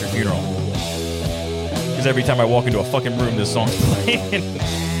 I'm on Electric Funeral. Because every time I walk into a fucking room, this song's playing.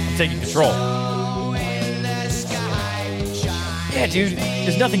 I'm taking control. Yeah, dude,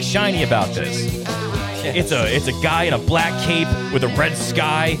 there's nothing shiny about this. It's a guy in a black cape with a red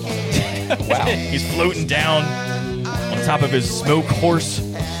sky. Wow. He's floating down on top of his smoke horse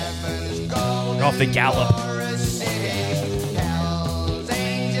off the gallop.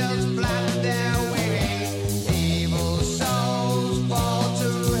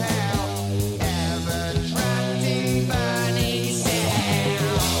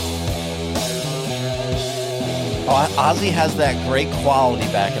 Ozzy has that great quality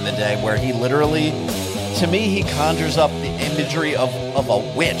back in the day where he literally, to me, he conjures up the imagery of a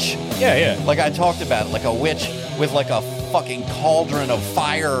witch. Yeah. Like I talked about, like a witch with like a fucking cauldron of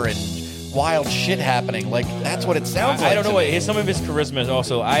fire and wild shit happening. Like that's what it sounds like. I don't know to what me. some of his charisma is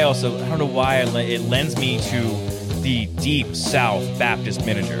also. I don't know why it lends me to the deep South Baptist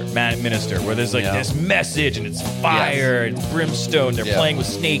minister where there's like this message and it's fire, it's brimstone. They're playing with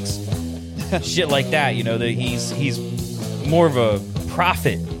snakes, shit like that. You know that he's more of a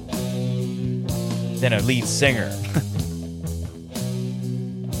prophet than a lead singer.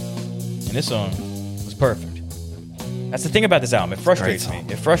 And this song was perfect. That's the thing about this album. It frustrates me.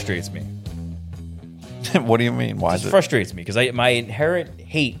 It frustrates me. What do you mean? Why is It it? frustrates me because my inherent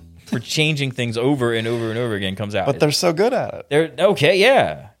hate for changing things over and over and over again comes out. But they're so good at it. They're okay,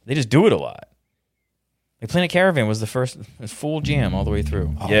 yeah. They just do it a lot. Like Planet Caravan was the first full jam all the way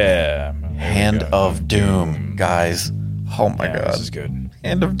through. Oh, yeah. Hand of Doom, guys. Oh my Yeah, god. this is good.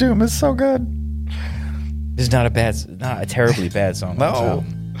 Hand of Doom is so good. This is not a terribly bad song. No.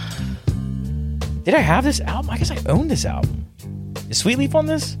 Did I have this album? I guess I own this album. Is Sweet Leaf on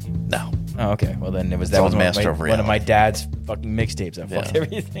this? No. Oh, okay. Well, then that was on one Master of one of my Reality. dad's fucking mixtapes. I fucked Yeah.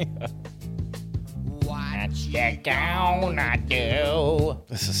 everything up. What you gonna do?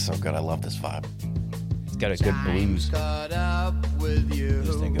 This is so good. I love this vibe. It's got a good blues. Caught up with you.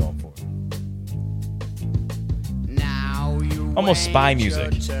 This thing going for it. Now you Almost wait spy your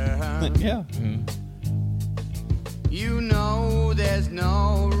music. turn. Yeah. You know there's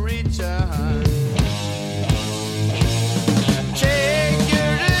no return.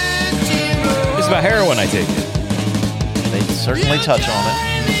 It's about heroin, I take it. They certainly touch on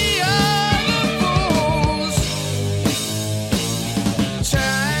it.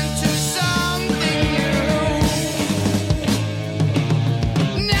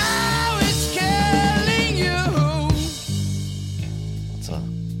 It's a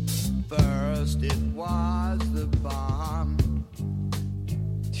First it was the bomb.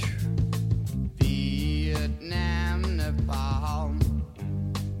 Vietnam, Nepal.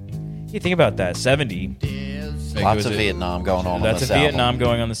 You think about that, 70. Like, lots was of it- Vietnam going on Lots this of Vietnam album.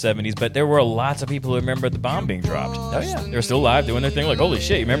 going on in the 70s, but there were lots of people who remember the bomb being dropped. Oh yeah. They're still alive doing their thing. Like, holy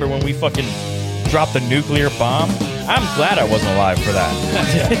shit, you remember when we fucking dropped the nuclear bomb? I'm glad I wasn't alive for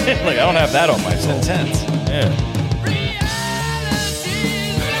that. Like, I don't have that on my soul. Intense. Yeah.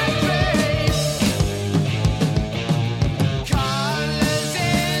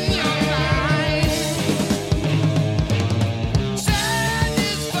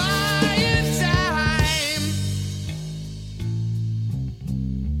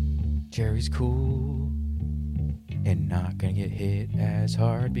 Jerry's cool and not gonna get hit as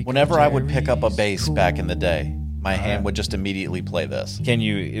hard. because Whenever I would pick up a Jerry's bass cool. back in the day, my hand would just immediately play this. Can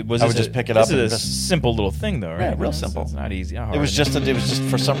you? Was I this would just a- pick it up This and is a just- simple little thing, though, right? Yeah, real It's- simple. It's not easy. Not It was hard. just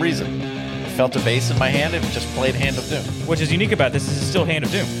for some reason. I felt a bass in my hand, it just played Hand of Doom. Which is unique about this is it's still Hand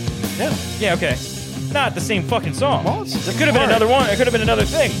of Doom. Yeah. Yeah, okay. Not the same fucking song. Well, it's a it different could have been part. another one. It could have been another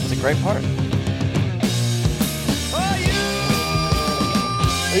thing. It's a great part.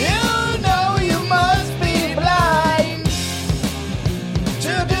 You know you must be blind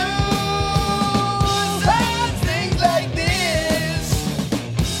to do sad things like this.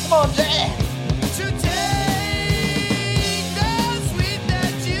 Come on, Jack. To take the sweet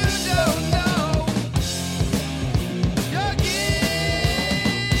that you don't know. You're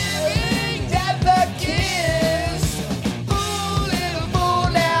giving death a kiss. Ooh, little fool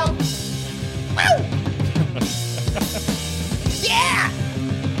now. Woo! Yeah!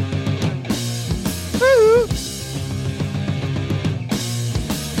 Woo!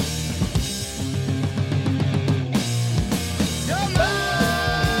 Your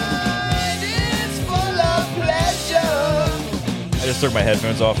mind is full of pleasure. I just took my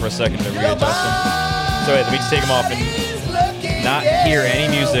headphones off for a second to readjust them. So wait, let me just take them off and not hear any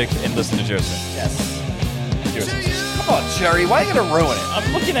music and listen to Joseph. Yes. Joseph. Come on, Jerry. Why are you going to ruin it?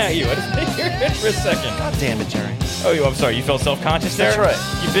 I'm looking at you. I just didn't hear it for a second. God damn it, Jerry. Oh, I'm sorry. You felt self-conscious there? That's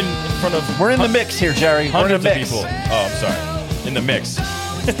right. You've been in front of We're in the mix here, Jerry. We're in hundreds the of mix. people. Oh, I'm sorry. In the mix.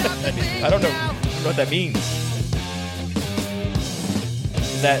 I don't know what that means.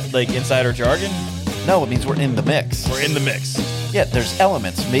 Is that like insider jargon? No, it means we're in the mix. We're in the mix. Yeah, there's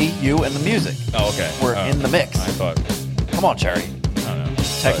elements. Me, you, and the music. Oh, okay. We're Oh, in the mix. I thought. Come on, Jerry. I don't know.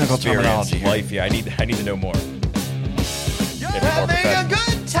 Technical Experience, terminology here. Life. Yeah, I need to know more. You're Maybe more having a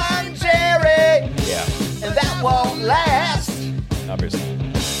professional. good time, Jerry, Yeah, and that won't last. obviously.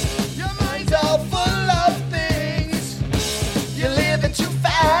 Your mind's all full of things. You're living too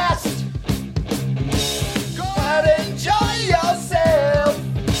fast. Go out and enjoy yourself.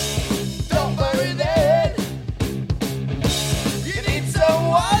 Don't worry then. You need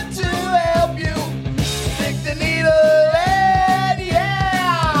someone to help you. Stick the needle in,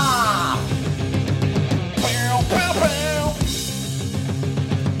 yeah. Pow, pow, pow.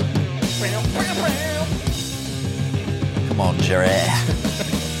 Pow, pow, pow. Come on, Jerry.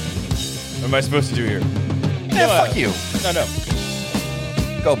 What am I supposed to do here? Yeah, fuck you. No.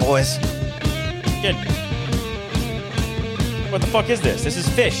 Go, boys. Kid. What the fuck is this? This is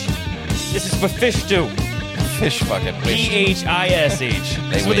fish. This is what fish do. Fish fucking wish. Phish.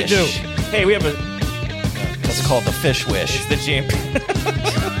 That's what they do. wish. Hey, we have a. That's called the Fish Wish. It's the jam.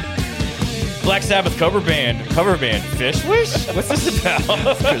 Black Sabbath cover band. Fish Wish? What's this about?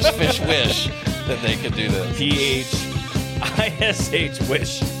 There's Fish Wish that they could do this. Phish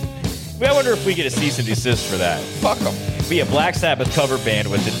Wish. I wonder if we get a cease and desist for that. Fuck them. Be a Black Sabbath cover band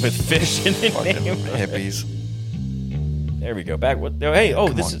with fish in the Fucking name. hippies. There we go. Back with hey. Oh,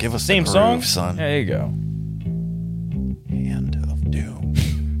 Come this on, is give the us the same groove, song, son. There you go. Hand of Doom.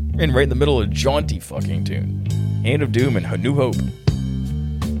 And right in the middle of a jaunty fucking tune. Hand of Doom and New Hope.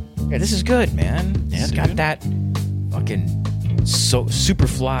 Yeah, this is good, man. Yeah, It's dude. got that fucking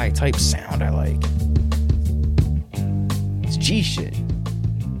Superfly type sound I like. It's G shit.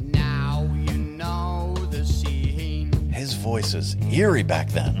 Now you know the scene. His voice is eerie back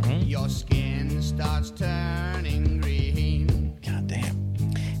then. Your skin starts turning green. God damn.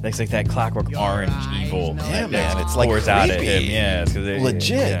 Looks like that Clockwork Orange evil. Yeah, that man, it's like pours out at creepy. him. Yeah, it's 'cause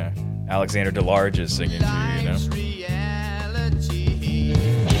Legit. Yeah. Alexander DeLarge is singing to you, you know. Life's reality.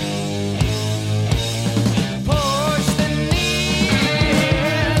 Push the needle.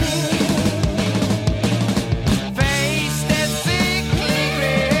 Face that sickly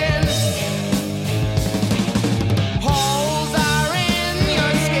grin. Holes are in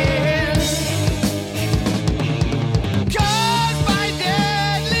your skin. Caused by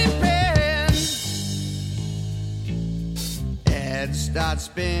deadly pain. Head starts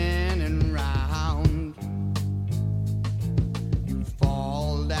spinning round. You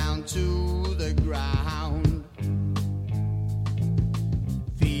fall down to the ground.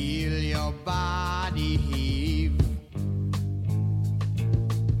 Feel your body heave.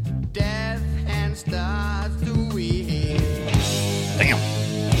 Death hand starts to weave. Damn.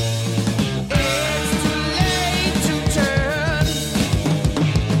 It's too late to turn.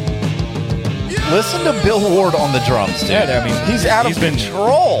 Listen to Bill Ward on the drums, dude. Yeah, I mean, he's out of been-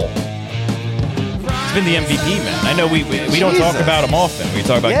 control. He's been the MVP, man. I know we don't talk Jesus. about him often. We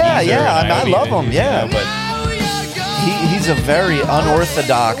talk about Yeah, Geezer yeah, and I Iommi love and, him, yeah. but Now you're gone. He's a very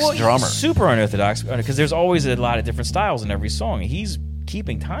unorthodox well, drummer. he's super unorthodox because there's always a lot of different styles in every song. He's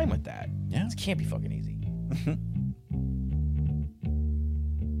keeping time with that. Yeah. It can't be fucking easy.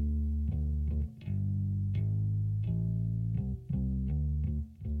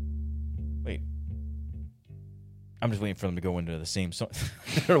 Wait. I'm just waiting for them to go into the same song.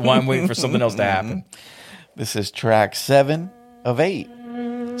 I don't know why I'm waiting for something else to happen. This is track 7 of 8.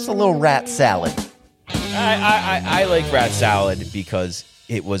 It's a little rat salad. I like Rat Salad because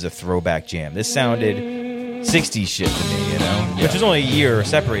it was a throwback jam. This sounded 60s shit to me, you know? Which is only a year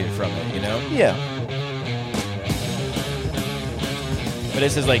separated from it, you know? Yeah. But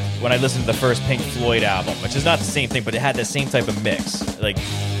this is like when I listened to the first Pink Floyd album, which is not the same thing, but it had the same type of mix. Like,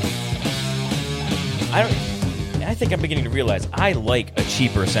 I think I'm beginning to realize I like a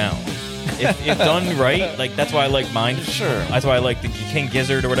cheaper sound. If done right, like that's why I like mine. Sure. That's why I like the King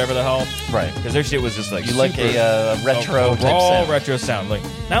Gizzard or whatever the hell. Right. Because their shit was just like You like super- a retro a type raw sound. retro sound, like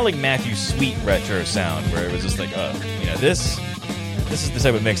not like Matthew Sweet retro sound where it was just like, you know, this is the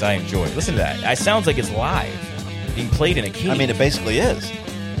type of mix I enjoy. Listen to that. It sounds like it's live, being played in a key. I mean, it basically is.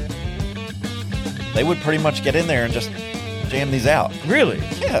 They would pretty much get in there and just jam these out. really?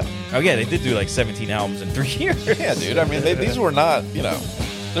 Yeah. Oh yeah, they did do like 17 albums in 3 years. Yeah, dude. I mean, these were not, you know,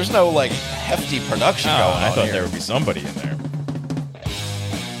 there's no, like, hefty production Oh, going on I thought here. there would be somebody in there.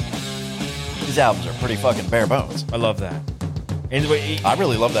 These albums are pretty fucking bare bones. I love that. And I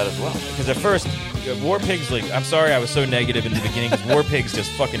really love that as well. because at first, War Pigs, like, I'm sorry I was so negative in the beginning because War Pigs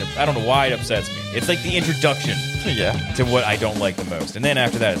just fucking, I don't know why it upsets me. It's like the introduction Yeah. to what I don't like the most, and then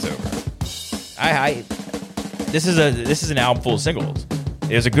after that, it's over. This is an album full of singles.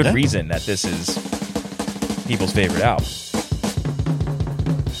 There's a good Yeah. reason that this is people's favorite album.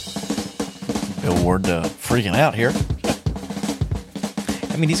 Bill Ward freaking out here.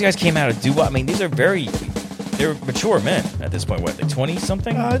 I mean, these guys came out of doo-wop. I mean, they're mature men at this point. What, like 20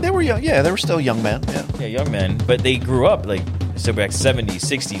 something? They were young. Yeah, they were still young men. Yeah. Yeah, young men, but they grew up like so back 70s,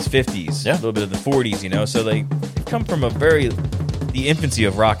 60s, 50s, Yeah. a little bit of the 40s, you know. So they come from the infancy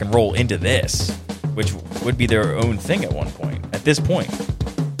of rock and roll into this, which would be their own thing at one point. At this point,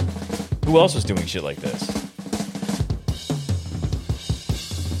 who else was doing shit like this?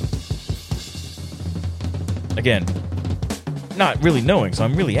 Again, not really knowing, so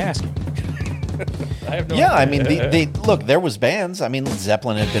I'm really asking. I have no Yeah, I idea. mean, they look. There was bands. I mean,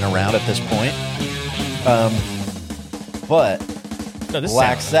 Zeppelin had been around at this point, but No, this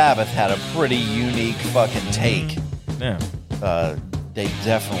Black sounds- Sabbath had a pretty unique fucking take. Yeah. They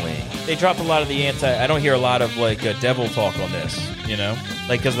definitely. They dropped a lot of the I don't hear a lot of like devil talk on this, you know,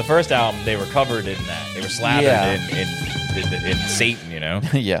 like because the first album they were covered in that, they were slathered Yeah. in Satan, you know.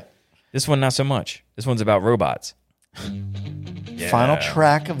 Yeah. This one not so much. This one's about robots. Final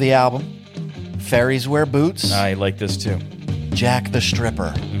track of the album. Fairies Wear Boots. I like this too. Jack the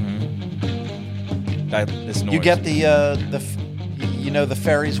Stripper. This noise. You get the you know the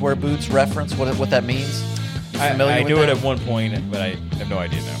fairies wear boots reference? What that means? I Familiar with knew it that? at one point, but I have no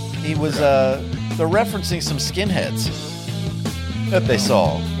idea now. He was. They're referencing some skinheads that they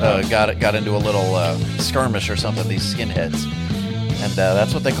saw. Got into a little skirmish or something. These skinheads, and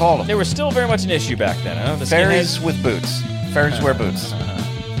that's what they called them. They were still very much an issue back then, huh? The Fairies skinheads, with boots. Fairies wear boots.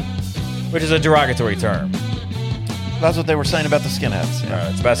 which is a derogatory term. That's what they were saying about the skinheads. Yeah.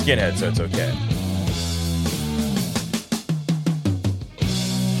 It's about skinheads, so it's okay.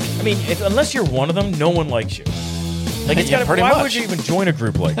 I mean, unless you're one of them, no one likes you. Like, it's Yeah, gotta, pretty why much. would you even join a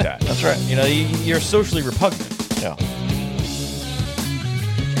group like that? That's right. You know, you're socially repugnant. Yeah.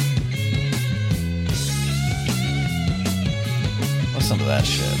 Listen to that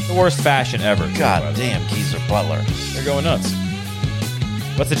shit. The worst fashion ever. too, by God the way. damn, Geezer Butler. They're going nuts.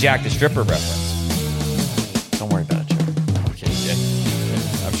 What's the Jack the Stripper reference? Don't worry about it, Joe. Okay,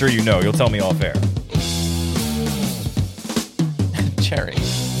 yeah. I'm sure you know. You'll tell me off air. Cherry.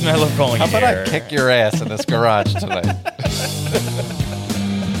 I love calling How it about air. I kick your ass in this garage tonight?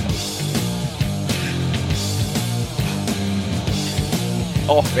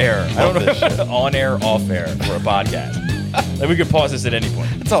 Off air. I don't Love know. this shit. On air, off air for a podcast. Like, we could pause this at any point.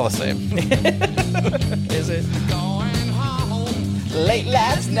 It's all the same. Is it? Late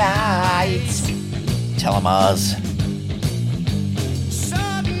last night. Tell him Oz.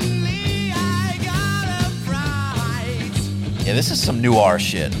 Suddenly I got a fright. Yeah, this is some noir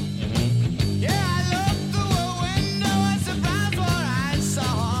shit. Yeah, I looked through a window and surprised what I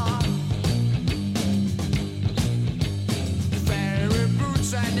saw. Fairy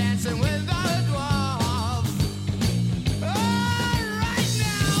boots are dancing with a dwarf. All right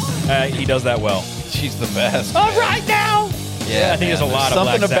now. He does that well. She's the best. All right now. Yeah, I think there's a man. lot of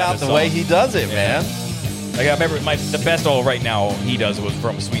something Black about Sabbath the way songs. he does it, Yeah. man. Like, I remember the best all right now he does was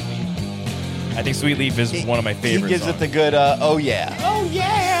from Sweet Leaf. I think Sweet Leaf is one of my favorites. He gives it the good, oh yeah. Oh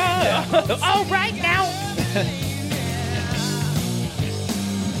yeah! All right now.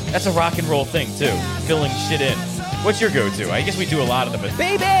 That's a rock and roll thing too, filling shit in. What's your go-to? I guess we do a lot of them. But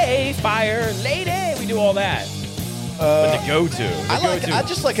baby, fire, lady, we do all that. But the go-to, I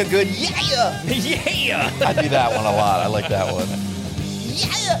just like a good yeah. yeah, I do that one a lot. I like that one.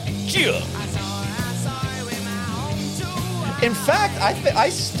 yeah. In fact, I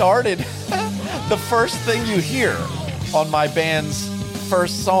started the first thing you hear on my band's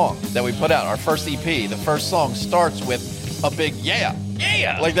first song that we put out, our first EP. The first song starts with a big yeah.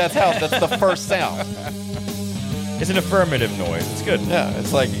 Yeah. Like that's the first sound. It's an affirmative noise. It's good. Yeah,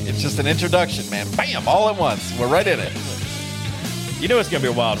 it's just an introduction, man. Bam, all at once. We're right in it. You know it's gonna be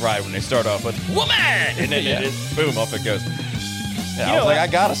a wild ride when they start off with woman, and then Yeah. boom, off it goes. Yeah, You I was know, like, I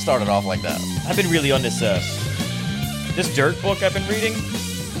gotta start it off like that. I've been really on this Dirt book I've been reading.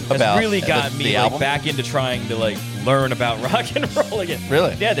 Has About really the- got the me album? back into trying to learn about rock and roll again.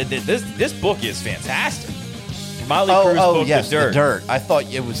 Really? Yeah. This book is fantastic. Motley Crue's book, yes, The Dirt. I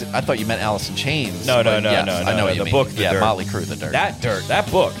thought you meant Alice in Chains. No, but yes, no, I know what you the mean. book, The yeah, Dirt. Motley Crue, The Dirt. That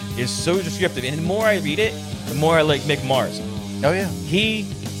book is so descriptive, and the more I read it, the more I like Mick Mars. Oh yeah. He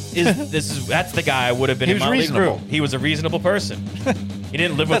is that's the guy I would have been He in was Motley reasonable. Crue. He was a reasonable person. He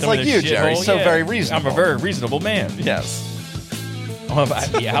didn't live with That's them like in a you, Jerry. shithole. So Yeah. very reasonable. I'm a very reasonable man. Yes.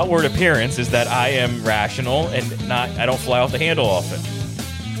 The outward appearance is that I am rational and I don't fly off the handle often.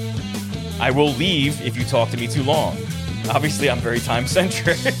 I will leave if you talk to me too long. Obviously, I'm very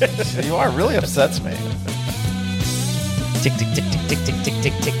time-centric. You are. It really upsets me. Tick, tick, tick, tick, tick, tick, tick,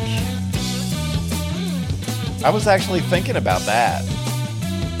 tick, tick. I was actually thinking about that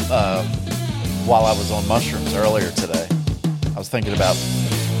while I was on mushrooms earlier today. I was thinking about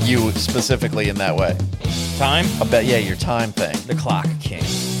you specifically in that way. Time? About your time thing. The clock king.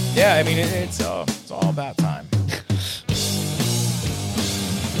 Yeah, I mean, it's all about time.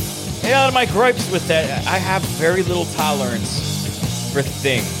 Yeah, my gripes with that, I have very little tolerance for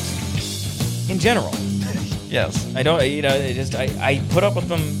things in general. Yes. I don't, I put up with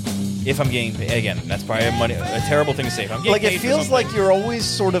them if I'm getting paid. Again, that's probably a terrible thing to say. If I'm getting Like paid it for feels something- like you're always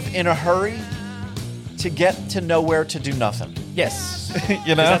sort of in a hurry to get to nowhere to do nothing. Yes. You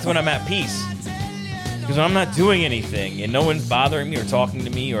know? 'Cause that's when I'm at peace. Because when I'm not doing anything and no one's bothering me or talking to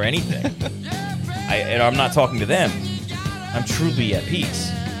me or anything, and I'm not talking to them, I'm truly at peace.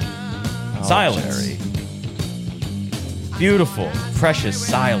 Oh, Silence. Jerry. Beautiful, precious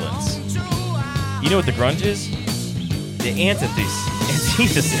silence. You know what the grunge is? The antithesis.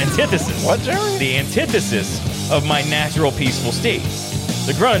 What, Jerry? The antithesis of my natural peaceful state.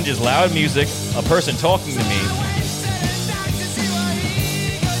 The grunge is loud music, a person talking to me,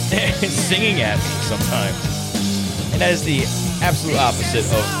 and singing at me sometimes. And that is the absolute opposite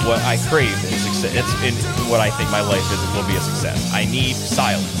of what I crave in success. success. It's in what I think my life will be a success. I need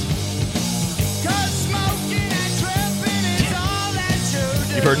silence.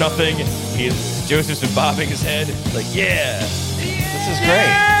 You've heard nothing. Joseph's been bobbing his head. Like, yeah. This is great.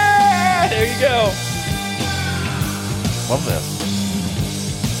 Yeah! There you go. Love this.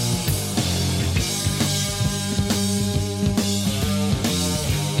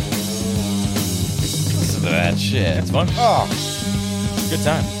 Listen to that shit. It's fun. Oh. Good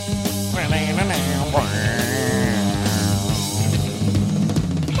time.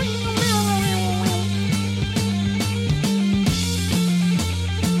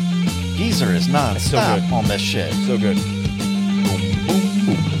 Geezer is non-stop good. on this shit. So good.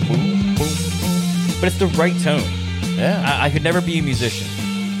 But it's the right tone. Yeah. I could never be a musician.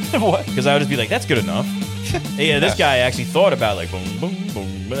 What? Because I would just be like, that's good enough. Yeah, this guy actually thought about like boom, boom,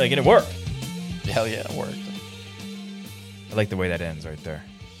 boom, like, and it worked. Hell yeah, it worked. I like the way that ends right there.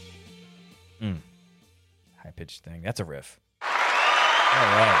 High pitched thing. That's a riff. All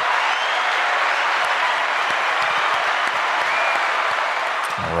right.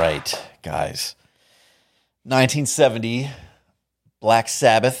 All right, guys. 1970, Black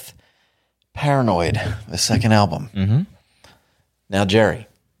Sabbath, Paranoid, the second album. Mm-hmm. Now, Jerry,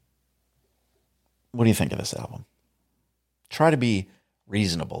 what do you think of this album? Try to be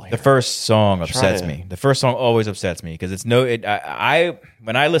reasonable here. The first song upsets to- me. The first song always upsets me because it's no. I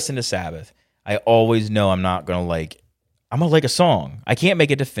when I listen to Sabbath, I always know I'm not gonna like. I'm gonna like a song. I can't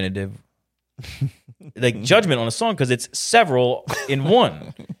make a definitive like judgment on a song because it's several in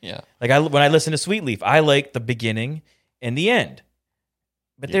one. Yeah. Like when I listen to Sweet Leaf, I like the beginning and the end.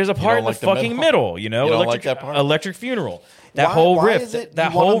 But there's a part in don't like the the fucking middle? middle, you know? You don't like that part? Electric Funeral. That Why- whole why riff. is it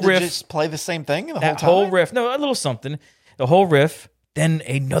That you want whole them to riff. just play the same thing the whole That time? whole riff. No, a little something. The whole riff, then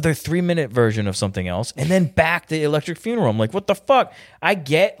another 3-minute version of something else, and then back to Electric Funeral. I'm like, what the fuck? I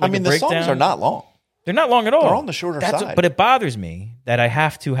get I like, mean, a the breakdown. songs are not long. They're not long at all. They're on the shorter side. But it bothers me that I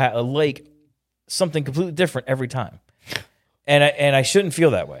have to like something completely different every time. And I shouldn't feel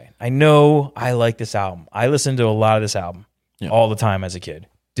that way. I know I like this album. I listened to a lot of this album all the time as a kid.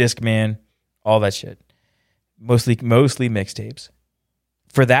 Discman, all that shit. Mostly mixtapes.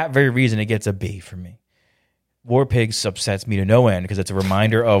 For that very reason, it gets a B for me. War Pigs upsets me to no end because it's a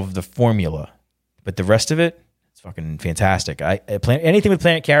reminder of the formula. But the rest of it, it's fucking fantastic. Anything with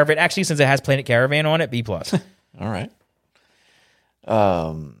Planet Caravan, actually, since it has Planet Caravan on it, B+. All right.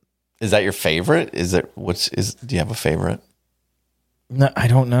 Is that your favorite? Do you have a favorite? No, I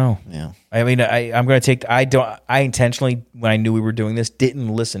don't know. Yeah. I mean, I'm going to take. I intentionally, when I knew we were doing this, didn't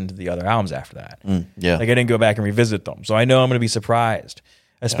listen to the other albums after that. Yeah. Like I didn't go back and revisit them, so I know I'm going to be surprised,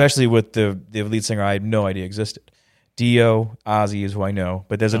 especially with the lead singer I had no idea existed. Dio, Ozzy is who I know,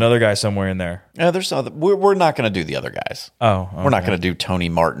 but there's another guy somewhere in there. Yeah, there's other. We're not going to do the other guys. Oh, We're not going to do Tony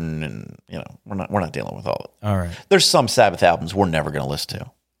Martin, and we're not dealing with all of it. All right. There's some Sabbath albums we're never going to listen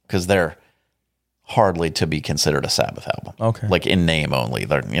to because they're hardly to be considered a Sabbath album. Okay. Like in name only.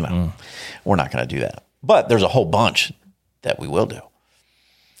 They're we're not going to do that. But there's a whole bunch that we will do.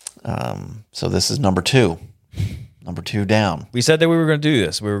 So this is number 2. Number 2 down. We said that we were going to do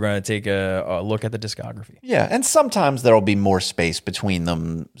this. We were going to take a look at the discography. Yeah, and sometimes there'll be more space between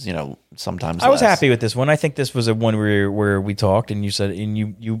them. Sometimes I was less. happy with this one. I think this was a one where we talked and you said and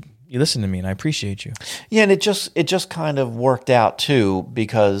you listened to me and I appreciate you. Yeah, and it just kind of worked out too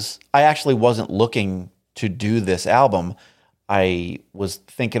because I actually wasn't looking to do this album. I was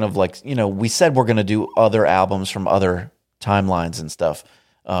thinking of we said we're going to do other albums from other timelines and stuff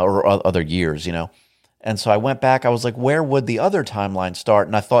or other years, And so I went back. I was like, where would the other timeline start?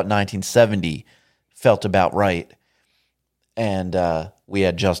 And I thought 1970 felt about right. And we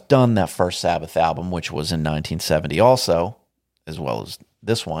had just done that first Sabbath album, which was in 1970 also, as well as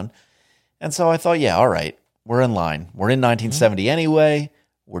this one. And so I thought, yeah, all right, we're in line. We're in 1970 anyway.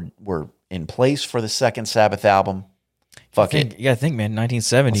 We're in place for the second Sabbath album. Fuck it. You got to think, man,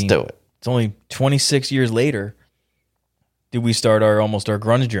 1970. Let's do it. It's only 26 years later did we start our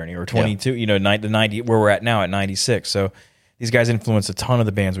grunge journey, or 22, the 90 where we're at now at 96. So these guys influence a ton of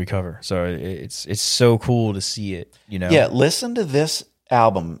the bands we cover. So it's so cool to see it, Yeah, listen to this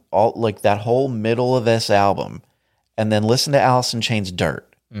album, all like that whole middle of this album, and then listen to Alice in Chains' Dirt.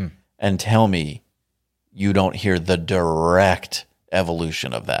 And tell me you don't hear the direct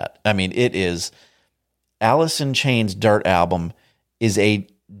evolution of that. I mean, it is Alice in Chains' Dirt album is a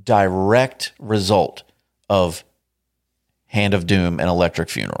direct result of Hand of Doom and Electric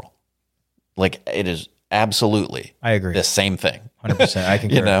Funeral. Like, it is absolutely I agree. the same thing. 100%. I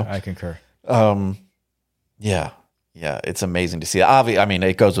concur. I concur. Yeah, it's amazing to see. I mean,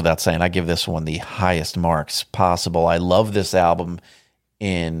 it goes without saying, I give this one the highest marks possible. I love this album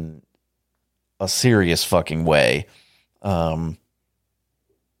in a serious fucking way. I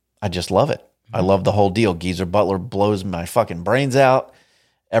just love it. I love the whole deal. Geezer Butler blows my fucking brains out.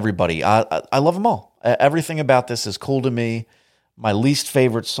 Everybody, I love them all. Everything about this is cool to me. My least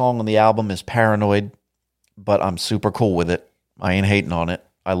favorite song on the album is Paranoid, but I'm super cool with it. I ain't hating on it.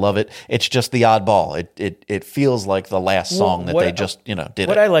 I love it. It's just the oddball. It feels like the last song that they just, did What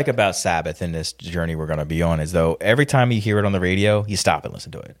it. I like about Sabbath in this journey we're going to be on is, though, every time you hear it on the radio, you stop and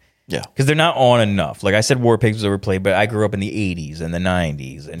listen to it. Yeah. Because they're not on enough. Like I said, War Pigs was overplayed, but I grew up in the 80s and the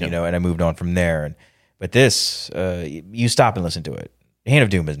 90s, and, and I moved on from there. But this, you stop and listen to it. Hand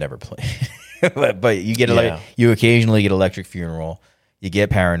of Doom is never played. but you get you occasionally get Electric Funeral. You get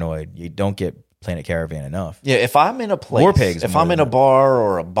Paranoid. You don't get Planet Caravan enough. Yeah, if I'm in a place, War Pigs if I'm in a bar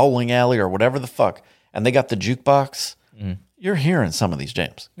or a bowling alley or whatever the fuck, and they got the jukebox, you're hearing some of these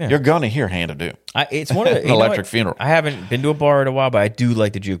jams. Yeah. You're gonna hear Hand of Doom. It's one of the Electric Funeral. I haven't been to a bar in a while, but I do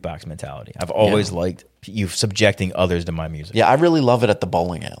like the jukebox mentality. I've always liked you subjecting others to my music. Yeah, I really love it at the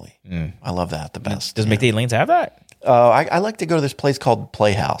bowling alley. I love that the best. Does McDade Lanes have that? I like to go to this place called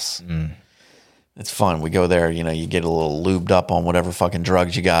Playhouse. It's fun. We go there, you get a little lubed up on whatever fucking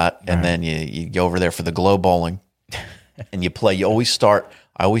drugs you got, and then you go over there for the glow bowling, and you play. I always start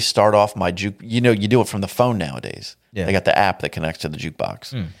off my juke. You do it from the phone nowadays. Yeah. They got the app that connects to the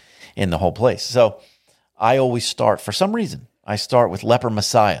jukebox in the whole place. So I always start, for some reason, I start with Leper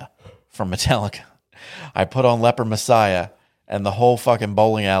Messiah from Metallica. I put on Leper Messiah, and the whole fucking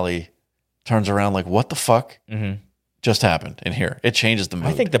bowling alley turns around like, what the fuck just happened in here? It changes the mood.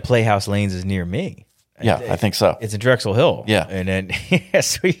 I think the Playhouse Lanes is near me. Yeah, I think so. It's in Drexel Hill. Yeah. And then,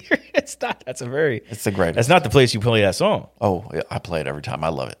 so it's not, it's the greatest. That's not the place you play that song. Oh, yeah, I play it every time. I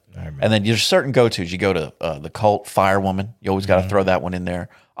love it. And then there's certain go-tos. You go to the Cult, Firewoman. You always got to throw that one in there.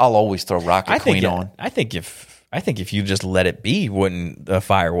 I'll always throw Rocket Queen on. I think if you just let it be, wouldn't the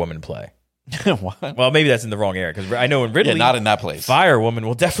Firewoman play? What? Well, maybe that's in the wrong area, because I know in Ridley, not in that place. Firewoman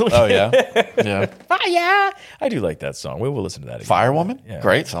will definitely. Oh yeah, yeah. Fire! I do like that song. We will listen to that again. Firewoman, Yeah.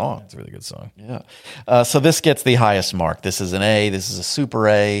 Great song. It's a really good song. Yeah. So this gets the highest mark. This is an A. This is a super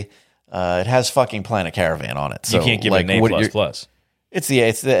A. It has fucking Planet Caravan on it. So You can't give it an A plus. It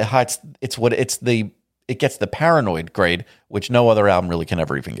gets the Paranoid grade, which no other album really can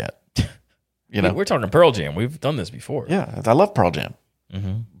ever even get. We're talking Pearl Jam. We've done this before. Yeah, I love Pearl Jam,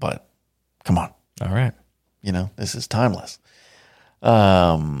 but come on. All right. This is timeless.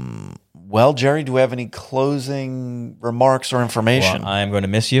 Well, Jerry, do we have any closing remarks or information? Well, I'm going to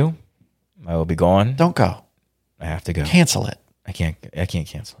miss you. I will be gone. Don't go. I have to go. Cancel it. I can't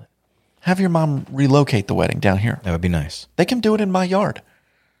cancel it. Have your mom relocate the wedding down here. That would be nice. They can do it in my yard.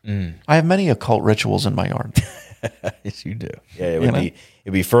 I have many occult rituals in my yard. Yes, you do. Yeah,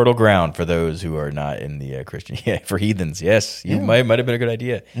 it'd be fertile ground for those who are not in the Christian. Yeah, for heathens. Yes, you might have been a good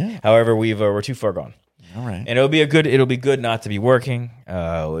idea. Yeah. However, we're too far gone. All right. And it'll be good not to be working.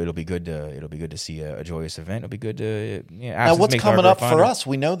 It'll be good to see a joyous event. It'll be good to now, what's coming up for us?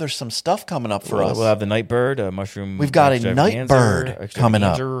 We know there's some stuff coming up for us. We'll have the Nightbird, mushroom. We've got a Nightbird coming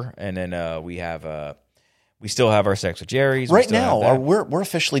up, and then we have. We still have our Sex with Jerry's. Right now, we're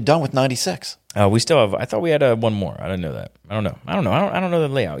officially done with 96. We still have. I thought we had one more. I didn't know that. I don't know. I don't know the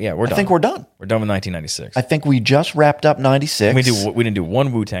layout. Yeah, we're done. I think we're done. We're done with 1996. I think we just wrapped up 96. We didn't do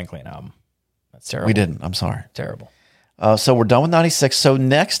one Wu-Tang Clan album. That's terrible. We didn't. I'm sorry. Terrible. So we're done with 96. So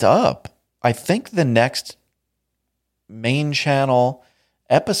next up, I think the next main channel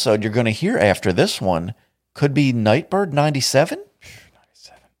episode you're going to hear after this one could be Nightbird 97.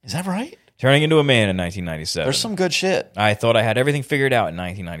 97. Is that right? Turning into a Man in 1997. There's some good shit. I thought I had everything figured out in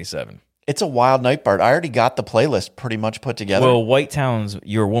 1997. It's a wild Nightbird. I already got the playlist pretty much put together. Will White Town's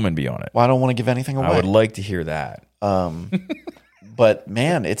Your Woman be on it? Well, I don't want to give anything away. I would like to hear that. But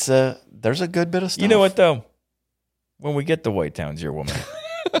man, there's a good bit of stuff. You know what though? When we get to White Town's Your Woman,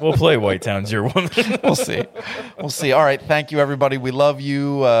 we'll play White Town's Your Woman. We'll see. We'll see. All right. Thank you, everybody. We love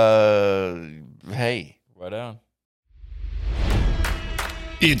you. Hey. Right on.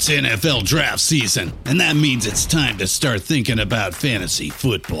 It's NFL draft season, and that means it's time to start thinking about fantasy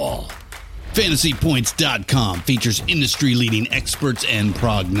football. FantasyPoints.com features industry-leading experts and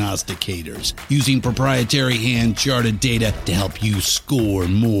prognosticators using proprietary hand-charted data to help you score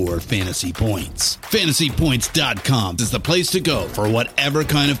more fantasy points. FantasyPoints.com is the place to go for whatever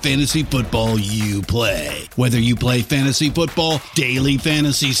kind of fantasy football you play. Whether you play fantasy football, daily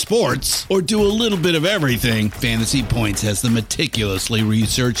fantasy sports, or do a little bit of everything, Fantasy Points has the meticulously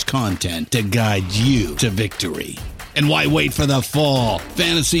researched content to guide you to victory. And why wait for the fall?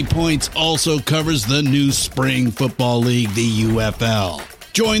 Fantasy Points also covers the new spring football league, the UFL.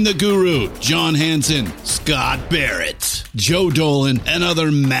 Join the guru, John Hansen, Scott Barrett, Joe Dolan, and other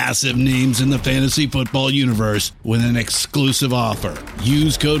massive names in the fantasy football universe with an exclusive offer.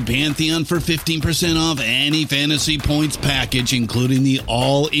 Use code Pantheon for 15% off any Fantasy Points package, including the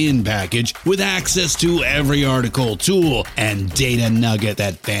all-in package with access to every article, tool, and data nugget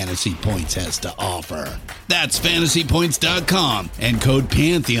that Fantasy Points has to offer. That's fantasypoints.com and code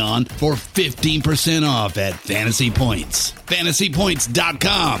Pantheon for 15% off at Fantasy Points.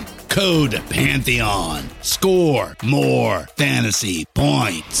 Fantasypoints.com, code Pantheon. Score more fantasy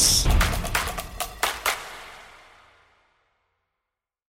points.